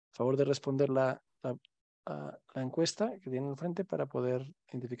 Favor de responder la encuesta que tienen enfrente para poder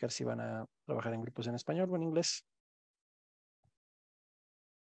identificar si van a trabajar en grupos en español o en inglés.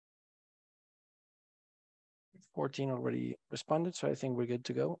 14 already responded, so I think we're good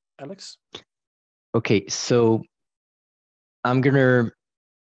to go. Alex? Okay, so I'm gonna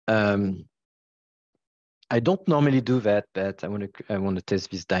I don't normally do that, but I want to test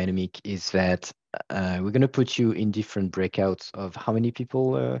this dynamic. Is that we're gonna put you in different breakouts of how many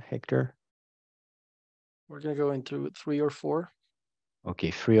people, Hector? We're gonna go into 3 or 4.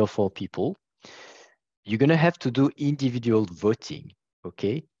 Okay, 3 or 4 people. You're gonna have to do individual voting.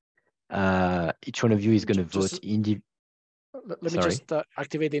 Okay, each one of you is gonna vote individually. Let me just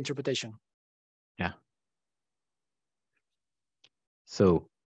activate the interpretation. Yeah. So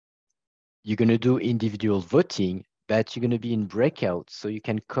you're going to do individual voting, but you're going to be in breakouts, so you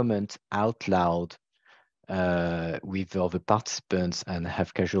can comment out loud with other participants and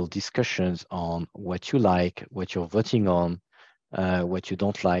have casual discussions on what you like, what you're voting on, what you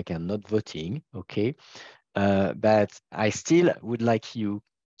don't like and not voting, okay? But I still would like you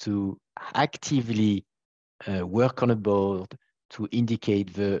to actively work on a board to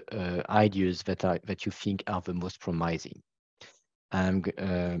indicate the ideas that you think are the most promising.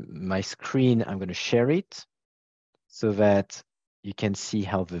 My screen, I'm going to share it so that you can see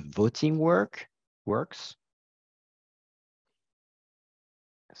how the voting works.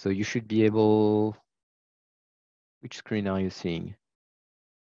 So you should be able, which screen are you seeing?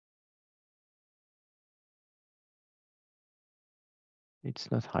 It's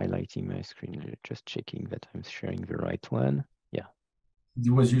not highlighting my screen, just checking that I'm sharing the right one. Yeah.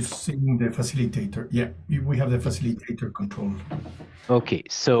 It was using the facilitator. Yeah, we have the facilitator control. Okay,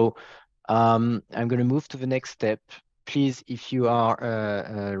 so I'm going to move to the next step. Please, if you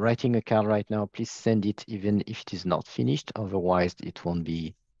are writing a card right now, please send it even if it is not finished. Otherwise, it won't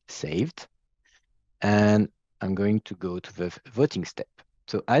be saved. And I'm going to go to the voting step.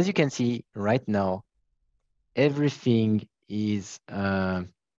 So as you can see right now, everything is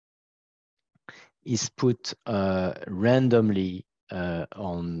put randomly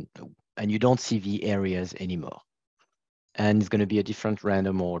on, and you don't see the areas anymore. And it's going to be a different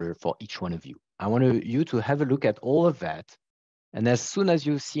random order for each one of you. I want you to have a look at all of that. And as soon as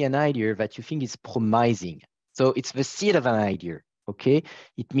you see an idea that you think is promising, so it's the seed of an idea, okay?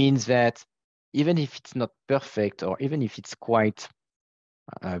 It means that even if it's not perfect, or even if it's quite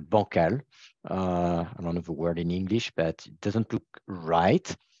bancal, I don't know the word in English, but it doesn't look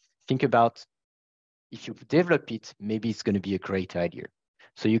right, think about if you develop it, maybe it's going to be a great idea.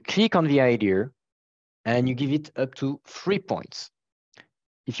 So you click on the idea, and you give it up to 3 points.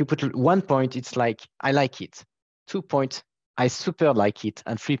 If you put 1 point, it's like, I like it. 2 points, I super like it.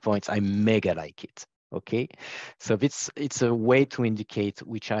 And 3 points, I mega like it, okay? So it's a way to indicate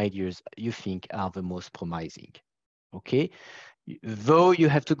which ideas you think are the most promising, okay? Though you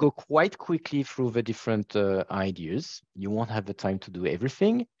have to go quite quickly through the different ideas, you won't have the time to do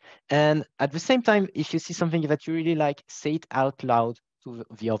everything. And at the same time, if you see something that you really like, say it out loud to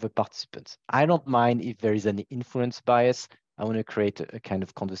the other participants. I don't mind if there is an influence bias. I want to create a kind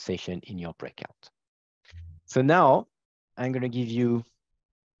of conversation in your breakout. So now I'm going to give you,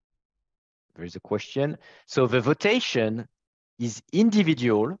 there is a question. So the votation is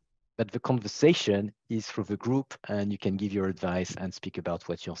individual, but the conversation is through the group, and you can give your advice and speak about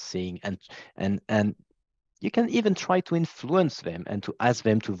what you're seeing. And you can even try to influence them and to ask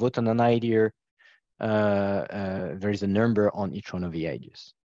them to vote on an idea. There is a number on each one of the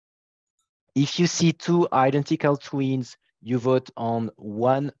ideas. If you see 2 identical twins, you vote on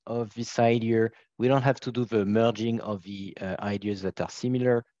one of this idea. We don't have to do the merging of the ideas that are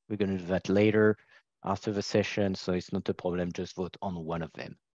similar. We're going to do that later after the session, so it's not a problem. Just vote on one of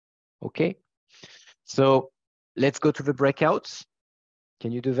them. Okay, so let's go to the breakouts.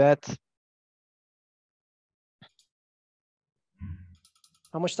 Can you do that?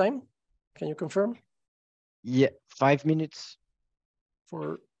 How much time? Can you confirm? Yeah, 5 minutes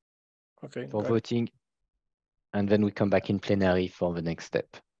For voting. And then we come back in plenary for the next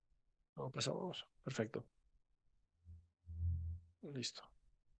step. Pasamos. Perfecto. Listo.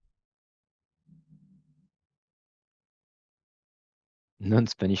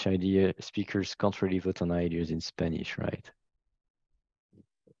 Non-Spanish idea speakers can't really vote on ideas in Spanish, right?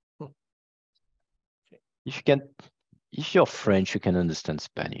 If you're French, you can understand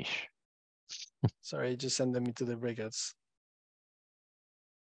Spanish. Sorry, just send them into the breakouts.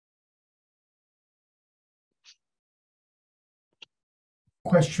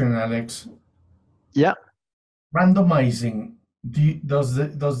 Question, Alex. Yeah. Randomizing. Does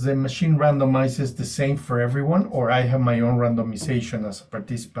the machine randomizes the same for everyone, or I have my own randomization as a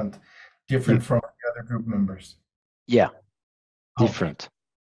participant, different from the other group members? Yeah, different. Okay.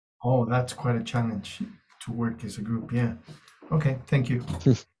 Oh, that's quite a challenge to work as a group. Yeah. Okay, thank you.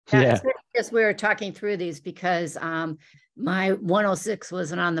 Yeah. Yes, we were talking through these because my 106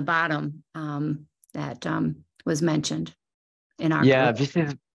 wasn't on the bottom that was mentioned in our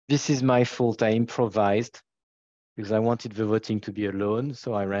group. This is my fault. I improvised because I wanted the voting to be alone,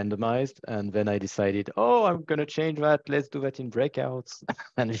 so I randomized, and then I decided, oh, I'm gonna change that. Let's do that in breakouts,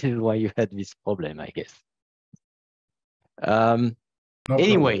 and this is why you had this problem, I guess.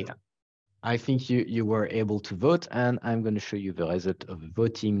 Anyway, I think you were able to vote, and I'm going to show you the result of the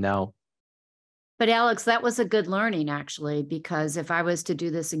voting now. But Alex, that was a good learning, actually, because if I was to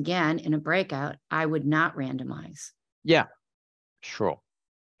do this again in a breakout, I would not randomize. Yeah, sure.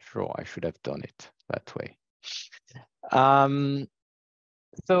 I should have done it that way.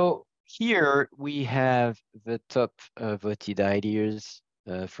 So here we have the top voted ideas.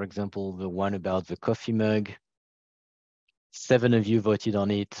 For example, the one about the coffee mug. 7 of you voted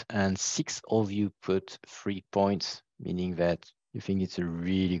on it, and 6 of you put 3 points, meaning that you think it's a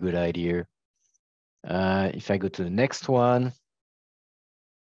really good idea. If I go to the next one,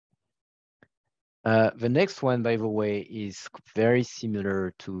 the next one, by the way, is very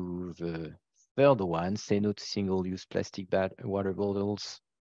similar to the third one, say no to single-use plastic water bottles.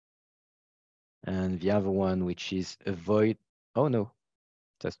 And the other one, which is avoid, oh no,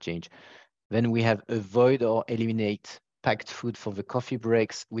 that's changed. Then we have avoid or eliminate packed food for the coffee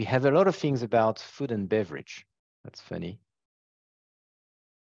breaks. We have a lot of things about food and beverage. That's funny.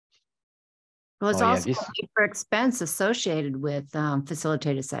 Well, it's also a need for expense associated with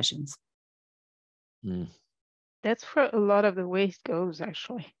facilitated sessions. That's where a lot of the waste goes,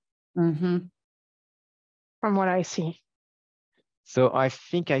 actually. Mm-hmm. From what I see. So I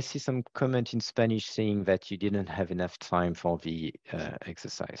think I see some comment in Spanish saying that you didn't have enough time for the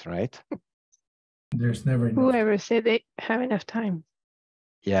exercise, right? There's never enough. Whoever said they have enough time.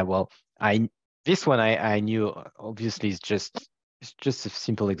 Yeah, well, this one I knew obviously it's just a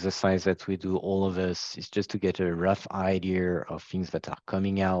simple exercise that we do, all of us. It's just to get a rough idea of things that are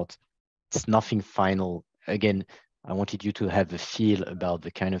coming out. It's nothing final. Again, I wanted you to have a feel about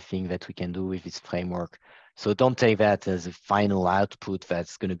the kind of thing that we can do with this framework. So don't take that as a final output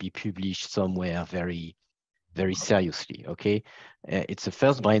that's going to be published somewhere very, very seriously, okay? It's a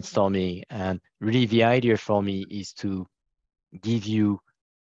first brainstorming, and really the idea for me is to give you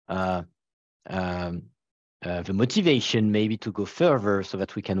the motivation maybe to go further so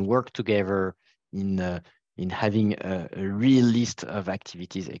that we can work together in having a real list of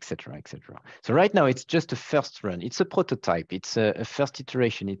activities, etc., etc. So right now it's just a first run. It's a prototype. It's a first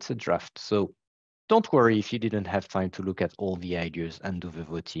iteration. It's a draft. So don't worry if you didn't have time to look at all the ideas and do the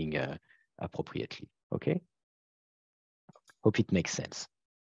voting appropriately. Okay. Hope it makes sense.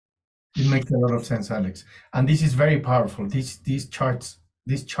 It makes a lot of sense, Alex. And this is very powerful. These charts,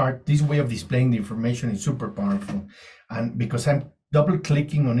 this way of displaying the information is super powerful. And because I'm double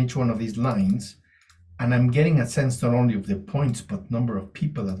clicking on each one of these lines, and I'm getting a sense not only of the points, but number of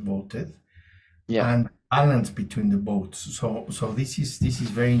people that voted, and balance between the votes. So this is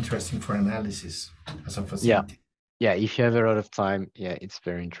very interesting for analysis as a facility. Yeah, if you have a lot of time, it's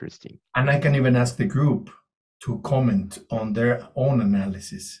very interesting. And I can even ask the group to comment on their own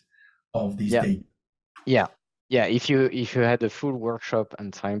analysis of these data. Yeah, if you had a full workshop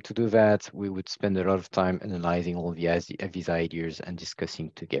and time to do that, we would spend a lot of time analyzing all these ideas and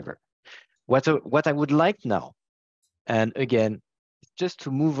discussing together. What I would like now, and again, just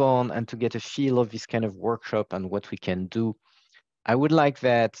to move on and to get a feel of this kind of workshop and what we can do, I would like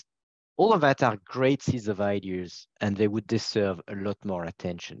that all of that are great seeds of ideas and they would deserve a lot more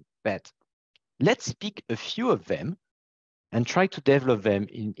attention. But let's pick a few of them and try to develop them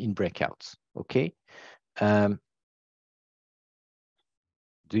in breakouts, okay? Do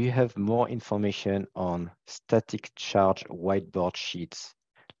you have more information on static charge whiteboard sheets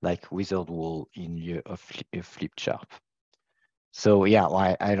like Wizard Wall in your flip chart? So yeah,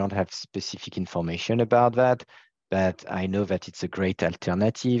 well, I don't have specific information about that, but I know that it's a great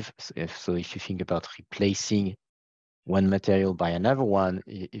alternative. So if you think about replacing one material by another one,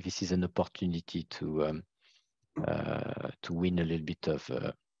 this is an opportunity to win a little bit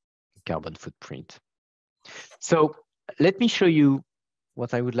of carbon footprint. So let me show you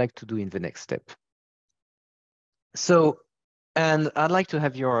what I would like to do in the next step. So, and I'd like to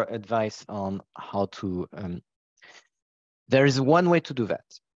have your advice on how to, there is one way to do that.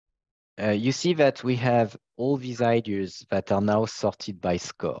 You see that we have all these ideas that are now sorted by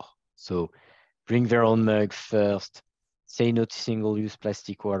score. So bring their own mug first, say no to single-use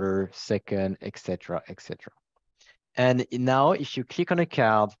plastic water, second, etc., etc. And now if you click on a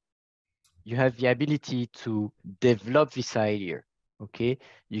card, you have the ability to develop this idea, okay?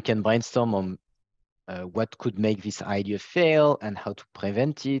 You can brainstorm on what could make this idea fail and how to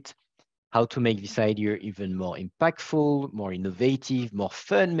prevent it, how to make this idea even more impactful, more innovative, more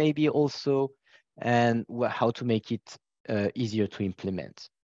fun maybe also, and how to make it easier to implement.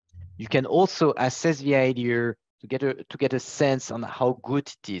 You can also assess the idea to get a sense on how good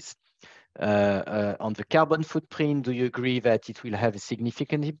it is. On the carbon footprint, do you agree that it will have a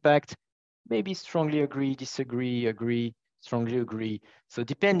significant impact? Maybe strongly agree, disagree, agree, strongly agree. So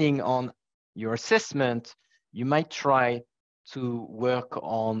depending on your assessment, you might try to work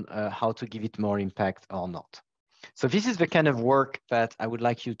on how to give it more impact or not. So this is the kind of work that I would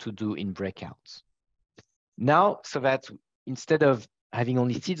like you to do in breakouts. Now, so that instead of having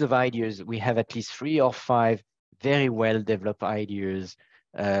only seeds of ideas, we have at least 3 or 5 very well-developed ideas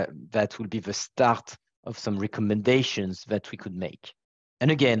that will be the start of some recommendations that we could make.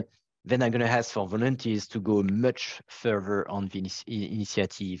 And again, then I'm going to ask for volunteers to go much further on the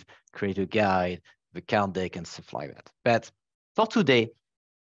initiative, create a guide, the card deck, and stuff like that. But for today,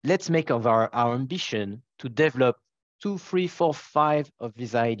 let's make of our ambition to develop 2, 3, 4, 5 of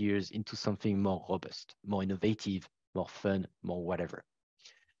these ideas into something more robust, more innovative, more fun, more whatever.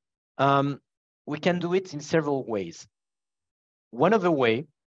 We can do it in several ways. One other way,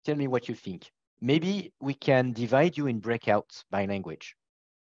 tell me what you think. Maybe we can divide you in breakouts by language.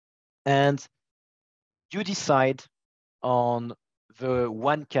 And you decide on the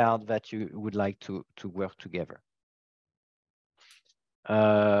one card that you would like to work together.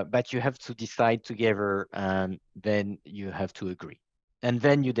 But you have to decide together and then you have to agree. And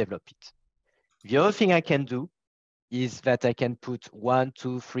then you develop it. The other thing I can do is that I can put 1,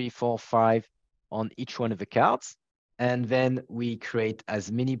 2, 3, 4, 5 on each one of the cards. And then we create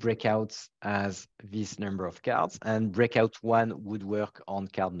as many breakouts as this number of cards. And breakout 1 would work on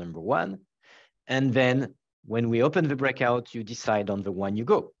card number 1. And then when we open the breakout, you decide on the one you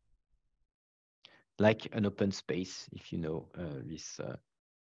go. Like an open space, if you know this,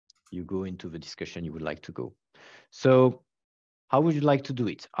 you go into the discussion you would like to go. So how would you like to do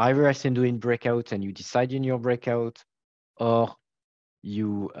it? Either I send you in breakout and you decide in your breakout, or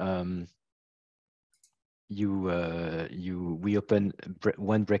we open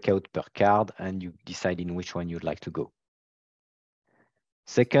one breakout per card and you decide in which one you'd like to go.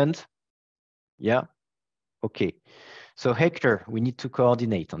 Second, yeah, okay. So Hector, we need to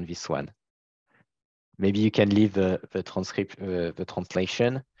coordinate on this one. Maybe you can leave the transcript, the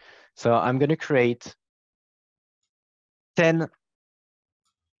translation. So I'm going to create 10,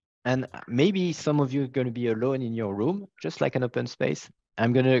 and maybe some of you are going to be alone in your room, just like an open space.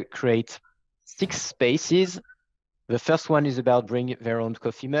 I'm going to create 6 spaces. The first one is about bring their own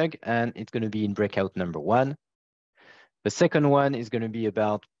coffee mug, and it's going to be in breakout number 1. The second one is going to be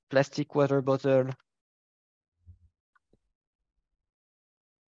about plastic water bottle.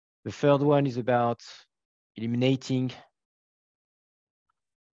 The third one is about eliminating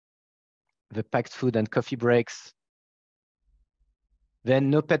the packed food and coffee breaks. Then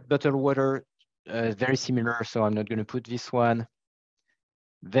no pet bottle water, very similar, so I'm not going to put this one.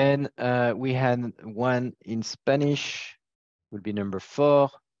 Then we had one in Spanish, would be number 4.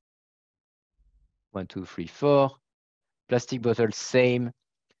 1, 2, 3, 4. Plastic bottle, same.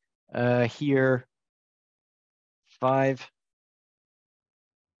 Here, 5.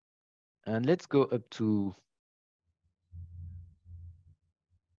 And let's go up to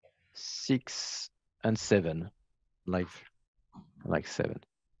 6 and 7. Like, like 7.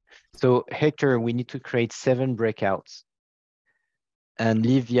 So Hector, we need to create 7 breakouts and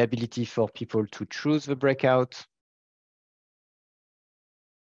leave the ability for people to choose the breakout.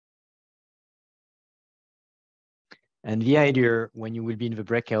 And the idea when you will be in the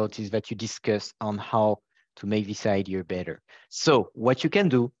breakout is that you discuss on how to make this idea better. So what you can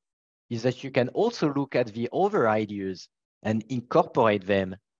do is that you can also look at the other ideas and incorporate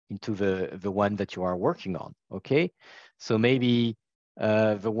them into the one that you are working on, okay? So maybe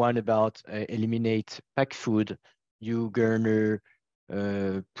the one about eliminate packed food, you're gonna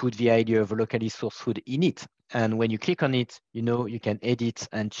put the idea of locally sourced food in it. And when you click on it, you know, you can edit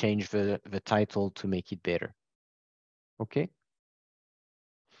and change the title to make it better. Okay.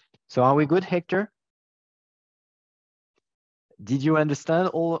 So are we good, Hector? Did you understand,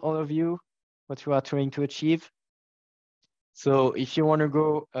 all of you, what you are trying to achieve? So if you want to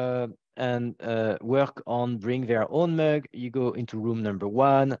go and work on bring their own mug, you go into room number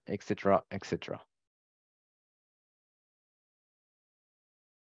 1, etc., etc.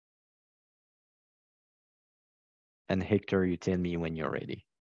 And Hector, you tell me when you're ready.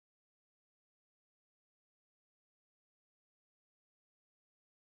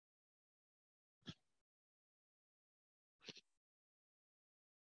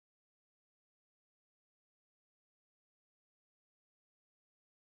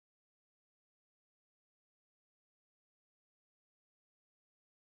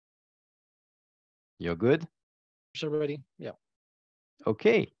 You're good? Sure, ready? Yeah.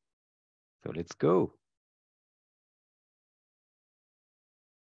 Okay. So let's go.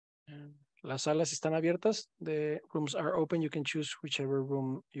 Las salas están abiertas. The rooms are open. You can choose whichever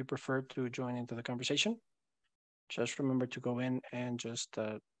room you prefer to join into the conversation. Just remember to go in and just,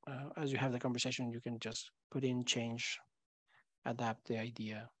 as you have the conversation, you can just put in, change, adapt the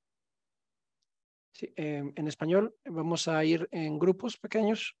idea. Sí, en español vamos a ir en grupos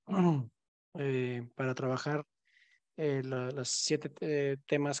pequeños para trabajar las 7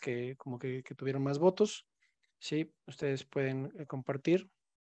 temas que como que tuvieron más votos. Sí, ustedes pueden compartir.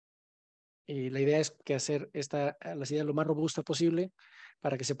 Y la idea es que hacer las ideas lo más robusta posible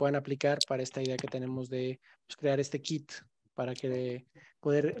para que se puedan aplicar para esta idea que tenemos de pues, crear este kit para que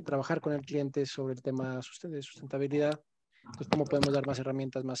poder trabajar con el cliente sobre el tema de sustentabilidad. Entonces, cómo podemos dar más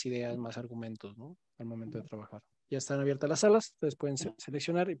herramientas, más ideas, más argumentos, ¿no? Al momento de trabajar. Ya están abiertas las salas, ustedes pueden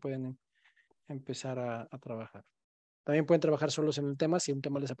seleccionar y pueden empezar a trabajar. También pueden trabajar solos en el tema. Si un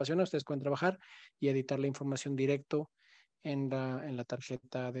tema les apasiona, ustedes pueden trabajar y editar la información directo en la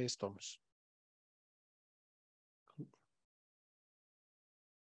tarjeta de Stormz.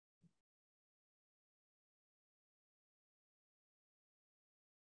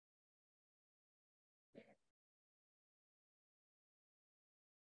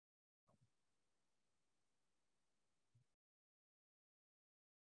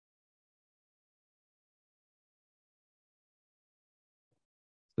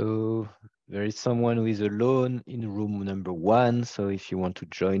 So there is someone who is alone in room number 1. So if you want to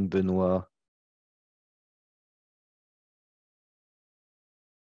join Benoit,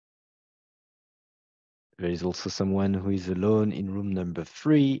 there is also someone who is alone in room number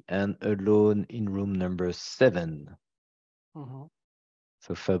 3 and alone in room number 7.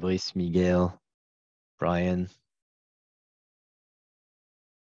 So Fabrice, Miguel, Brian.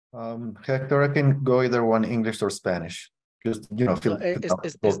 Hector, I can go either one, English or Spanish. Just, you know, feel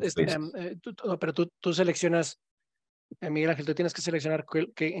pero tú seleccionas, Miguel Ángel, tú tienes que seleccionar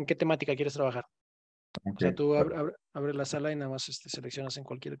en qué temática quieres trabajar. Okay. O sea, tú abre la sala y nada más seleccionas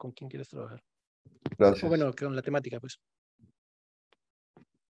con quién quieres trabajar. Gracias. O bueno, con la temática, pues.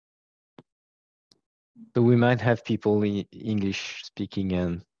 So we might have people in English speaking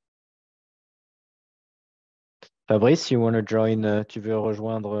and Fabrice, you want to join, tu veux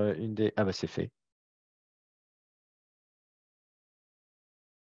rejoindre une des... Ah bah c'est fait.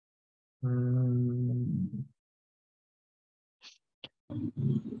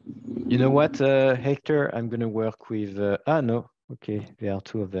 You know what, Hector, I'm going to work with... no, okay, there are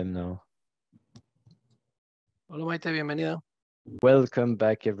 2 of them now. Hola Maite, bienvenida. Welcome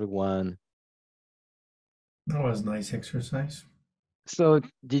back, everyone. That was nice exercise. So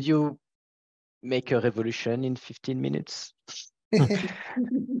did you make a revolution in 15 minutes?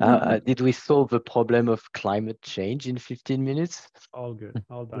 Did we solve the problem of climate change in 15 minutes? All good,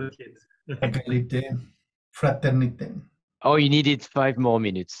 all done. Égalité, fraternité. Oh, you needed 5 more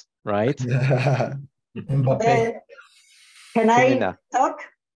minutes, right? Mbappé. Can I talk,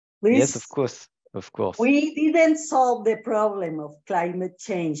 please? Yes, of course, of course. We didn't solve the problem of climate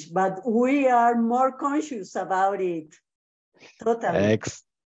change, but we are more conscious about it. Totally.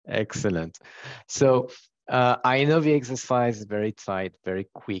 Excellent. So I know the exercise is very tight, very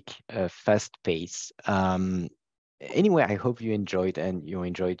quick, fast pace. Anyway, I hope you enjoyed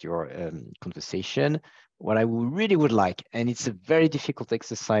your conversation. What I really would like, and it's a very difficult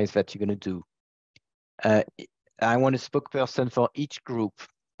exercise that you're going to do. I want a spokesperson for each group,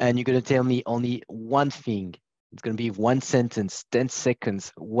 and you're going to tell me only one thing. It's going to be one sentence, 10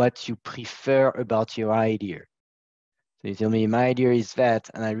 seconds, what you prefer about your idea. So you tell me, my idea is that,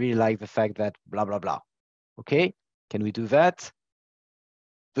 and I really like the fact that blah, blah, blah. Okay, can we do that?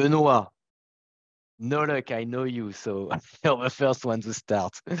 Benoit. No, look, I know you, so you're the first one to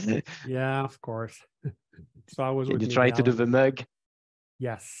start. Yeah, of course. So I was Can with you try to do the mug?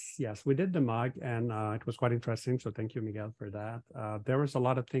 Yes, we did the mug, and it was quite interesting. So thank you, Miguel, for that. There was a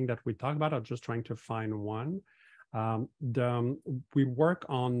lot of things that we talked about. I'm just trying to find one. We work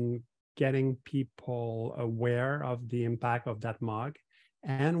on getting people aware of the impact of that mug,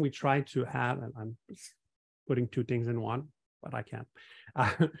 and we try to have, and I'm putting two things in one, but I can't.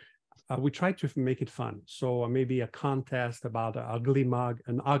 We try to make it fun. So maybe a contest about an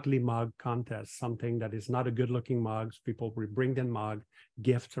ugly mug contest, something that is not a good looking mug. So people will bring their mug,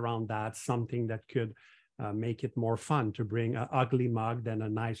 gifts around that, something that could make it more fun to bring an ugly mug than a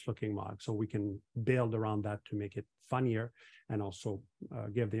nice looking mug. So we can build around that to make it funnier and also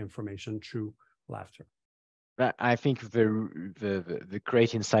give the information through laughter. I think the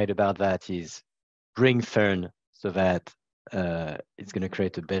great insight about that is bring fun so that it's going to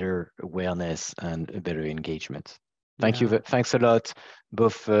create a better awareness and a better engagement. Thank you. Thanks a lot,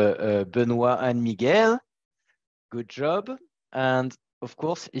 both Benoit and Miguel. Good job. And of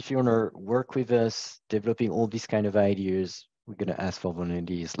course, if you want to work with us, developing all these kind of ideas, we're going to ask for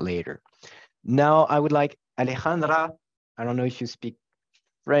volunteers later. Now, I would like Alejandra. I don't know if you speak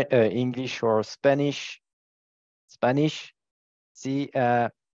English or Spanish. See, yeah,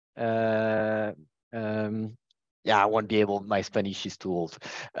 I won't be able. My Spanish is too old.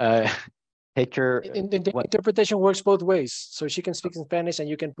 Hector, the interpretation works both ways. So she can speak in Spanish, and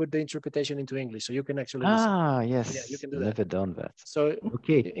you can put the interpretation into English. So you can actually listen. Yes. Yeah, you can do Never that. done that. So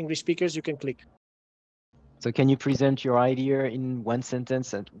okay, English speakers, you can click. So can you present your idea in one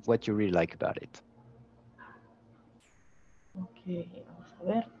sentence and what you really like about it? Ok, vamos a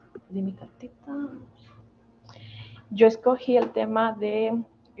ver. De mi cartita. Yo escogí el tema de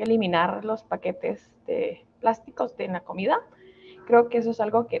eliminar los paquetes de plásticos de la comida. Creo que eso es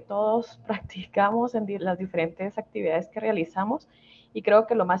algo que todos practicamos en las diferentes actividades que realizamos y creo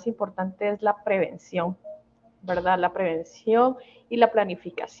que lo más importante es la prevención, ¿verdad? La prevención y la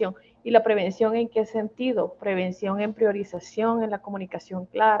planificación. ¿Y la prevención en qué sentido? Prevención en priorización, en la comunicación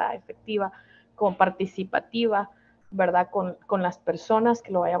clara, efectiva, como participativa, ¿verdad? Con las personas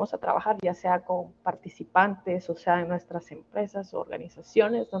que lo vayamos a trabajar, ya sea con participantes, o sea, en nuestras empresas o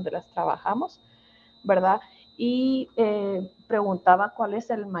organizaciones donde las trabajamos, ¿verdad? Y preguntaba cuál es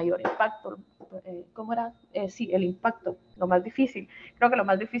el mayor impacto. ¿Cómo era? Sí, el impacto, lo más difícil. Creo que lo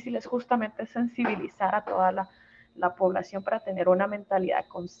más difícil es justamente sensibilizar a toda la población para tener una mentalidad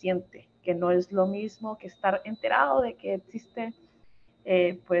consciente, que no es lo mismo que estar enterado de que existe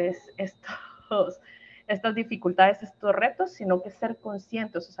pues estas dificultades, estos retos, sino que ser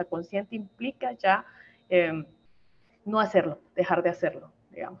conscientes. O sea, consciente implica ya no hacerlo, dejar de hacerlo,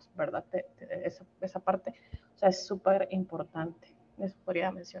 digamos, ¿verdad? Esa parte, o sea, es súper importante. Eso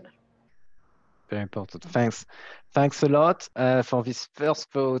podría mencionar. Very important. Thanks a lot for these first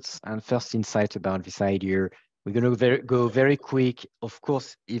thoughts and first insight about this idea. We're going to go very quick. Of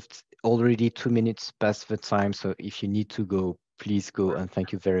course, it's already 2 minutes past the time, so if you need to go, please go, and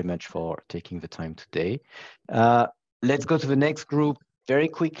thank you very much for taking the time today. Let's go to the next group very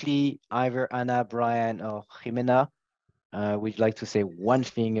quickly. Either Anna, Brian, or Jimena. We'd like to say one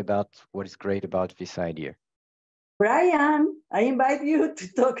thing about what is great about this idea. Brian, I invite you to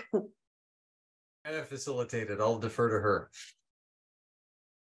talk. I facilitated. I'll defer to her.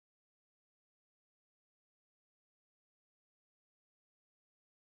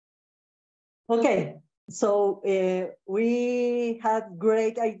 Okay, so we had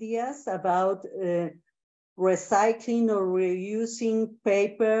great ideas about recycling or reusing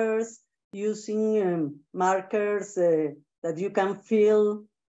papers, using markers that you can fill,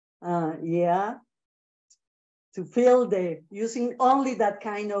 to fill using only that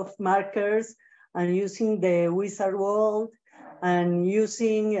kind of markers, and using the wizard world, and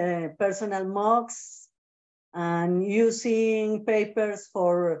using personal mugs, and using papers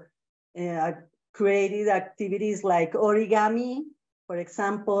for creative activities like origami, for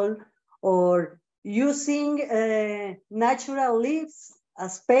example, or using natural leaves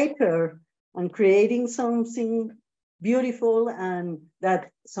as paper and creating something beautiful and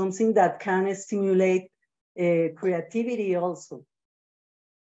something that can stimulate creativity also.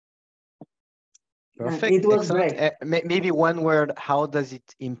 Perfect. It was excellent. great. Maybe one word, how does it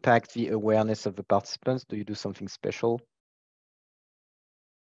impact the awareness of the participants? Do you do something special?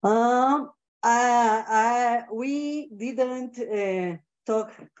 We didn't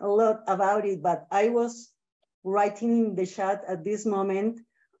talk a lot about it, but I was writing in the chat at this moment,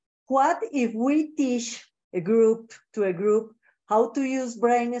 what if we teach a group how to use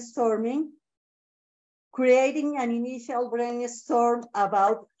brainstorming, creating an initial brainstorm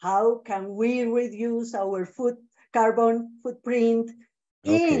about how can we reduce our carbon footprint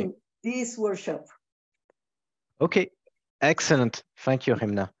in this workshop. Okay, excellent. Thank you,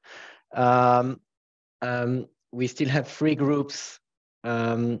 Rimna. We still have 3 groups.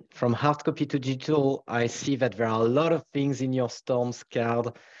 From hard copy to digital, I see that there are a lot of things in your Stormz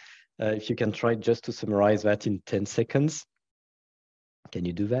card. If you can try just to summarize that in 10 seconds. Can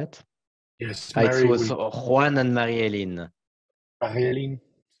you do that? Yes, It was Juan and Marie-Hélène. Marie-Hélène,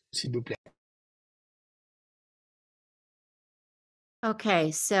 s'il vous plaît.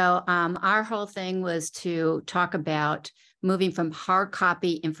 Okay, so our whole thing was to talk about moving from hard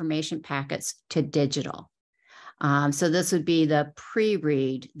copy information packets to digital. So this would be the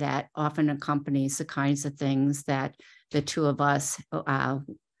pre-read that often accompanies the kinds of things that the two of us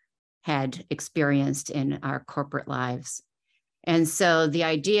had experienced in our corporate lives. And so the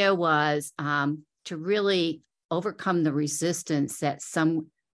idea was to really overcome the resistance that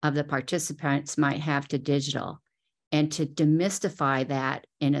some of the participants might have to digital, and to demystify that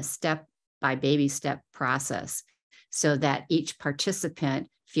in a step by baby step process so that each participant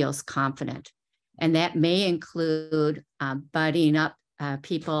feels confident. And that may include buddying up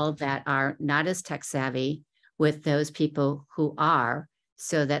people that are not as tech savvy with those people who are,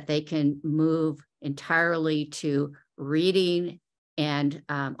 so that they can move entirely to reading and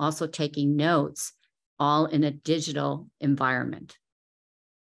also taking notes, all in a digital environment.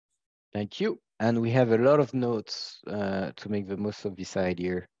 Thank you. And we have a lot of notes to make the most of this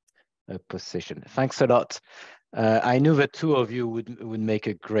idea post-session. Thanks a lot. I knew the 2 of you would make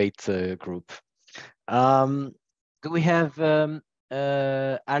a great group. Do we have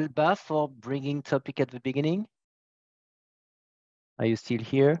Alba for bringing topic at the beginning? Are you still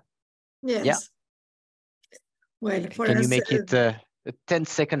here? Yes. Yeah. Well, for Can us, you make it a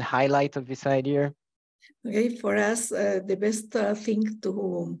 10-second highlight of this idea? Okay, for us, the best thing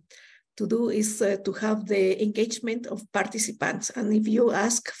to do is to have the engagement of participants. And if you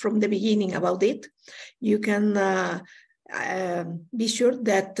ask from the beginning about it, you can be sure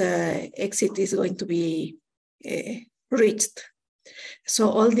that exit is going to be reached. So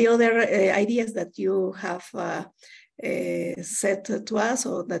all the other ideas that you have said to us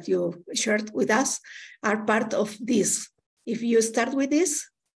or that you shared with us are part of this. If you start with this,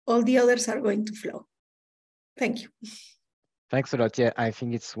 all the others are going to flow. Thank you. Thanks a lot. Yeah, I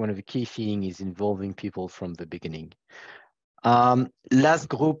think it's one of the key things is involving people from the beginning. Last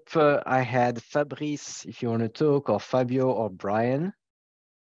group, I had Fabrice, if you want to talk, or Fabio or Brian.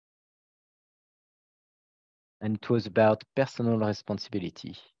 And it was about personal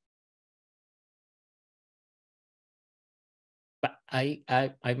responsibility. But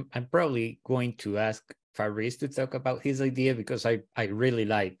I'm probably going to ask Fabrice to talk about his idea, because I really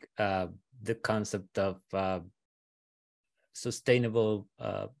like the concept of sustainable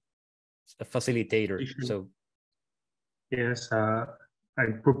facilitator. So yes, I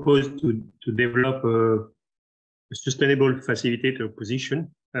propose to develop a sustainable facilitator position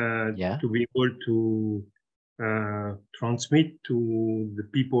to be able to transmit to the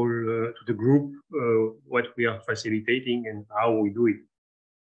people, to the group, what we are facilitating and how we do it.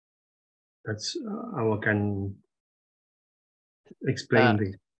 That's how I can explain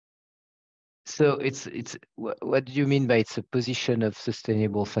this. So it's what do you mean by it's a position of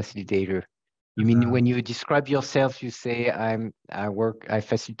sustainable facilitator? You mean when you describe yourself, you say I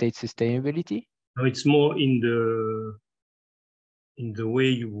facilitate sustainability? No, it's more in the way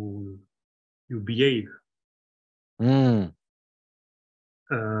you behave.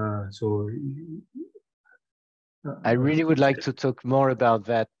 So I really would like to talk more about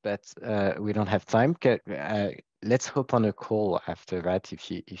that, but we don't have time. Let's hop on a call after that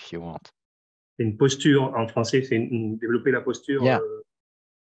if you want. Une posture en français, c'est développer la posture. Yeah.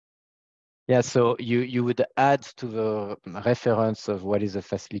 Yeah, so you would add to the reference of what is a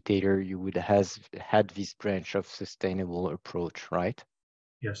facilitator, you would have had this branch of sustainable approach, right?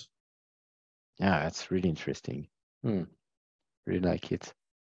 Yes. Yeah, that's really interesting. Really like it.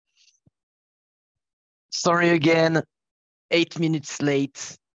 Sorry again, 8 minutes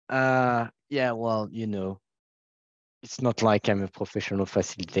late. Yeah, well, you know, it's not like I'm a professional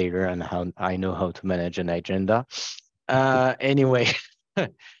facilitator and I know how to manage an agenda. Anyway,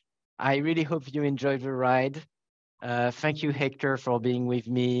 I really hope you enjoyed the ride. Thank you, Hector, for being with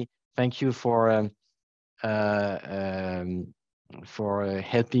me. Thank you for helping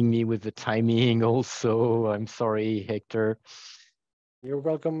me with the timing also. I'm sorry, Hector. You're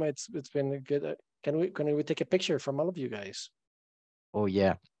welcome. It's been a good. Can we take a picture from all of you guys? Oh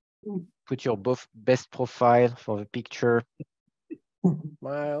yeah. Put your best profile for the picture.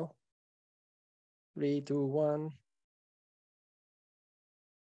 Smile. 3, 2, 1.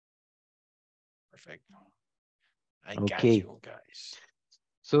 Perfect. I got you guys.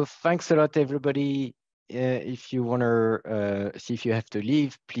 So thanks a lot, everybody. If you want to see if you have to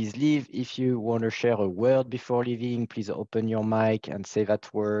leave, please leave. If you want to share a word before leaving, please open your mic and say that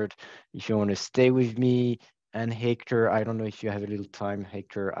word. If you want to stay with me and Hector, I don't know if you have a little time,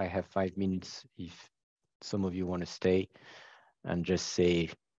 Hector. I have 5 minutes if some of you want to stay and just say,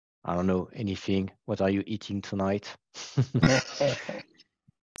 I don't know, anything. What are you eating tonight?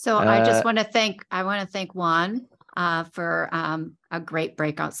 So I just want to thank Juan for a great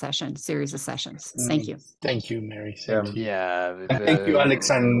breakout series of sessions. Thank you. Thank you, Mary. Thank you. Yeah. And thank you, Alex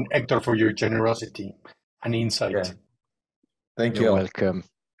and Hector, for your generosity and insight. Yeah. Thank you. You're welcome.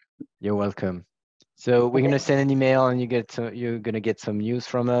 You're welcome. So we're going to send an email and you're going to get some news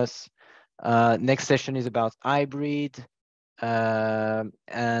from us. Next session is about hybrid.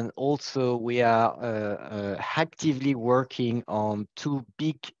 And also we are actively working on 2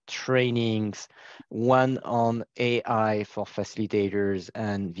 big trainings, one on AI for facilitators,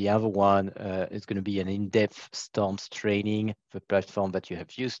 and the other one is going to be an in-depth Stormz training, the platform that you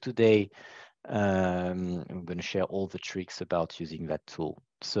have used today. I'm going to share all the tricks about using that tool.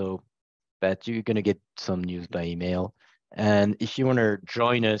 So that you're going to get some news by email. And if you want to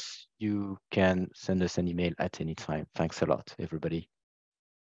join us, you can send us an email at any time. Thanks a lot, everybody.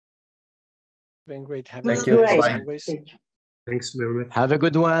 Been great having Thank you you. guys Bye. always. Thanks very much. Have a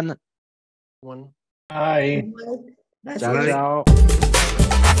good one. One. Bye. Bye. Ciao, ciao.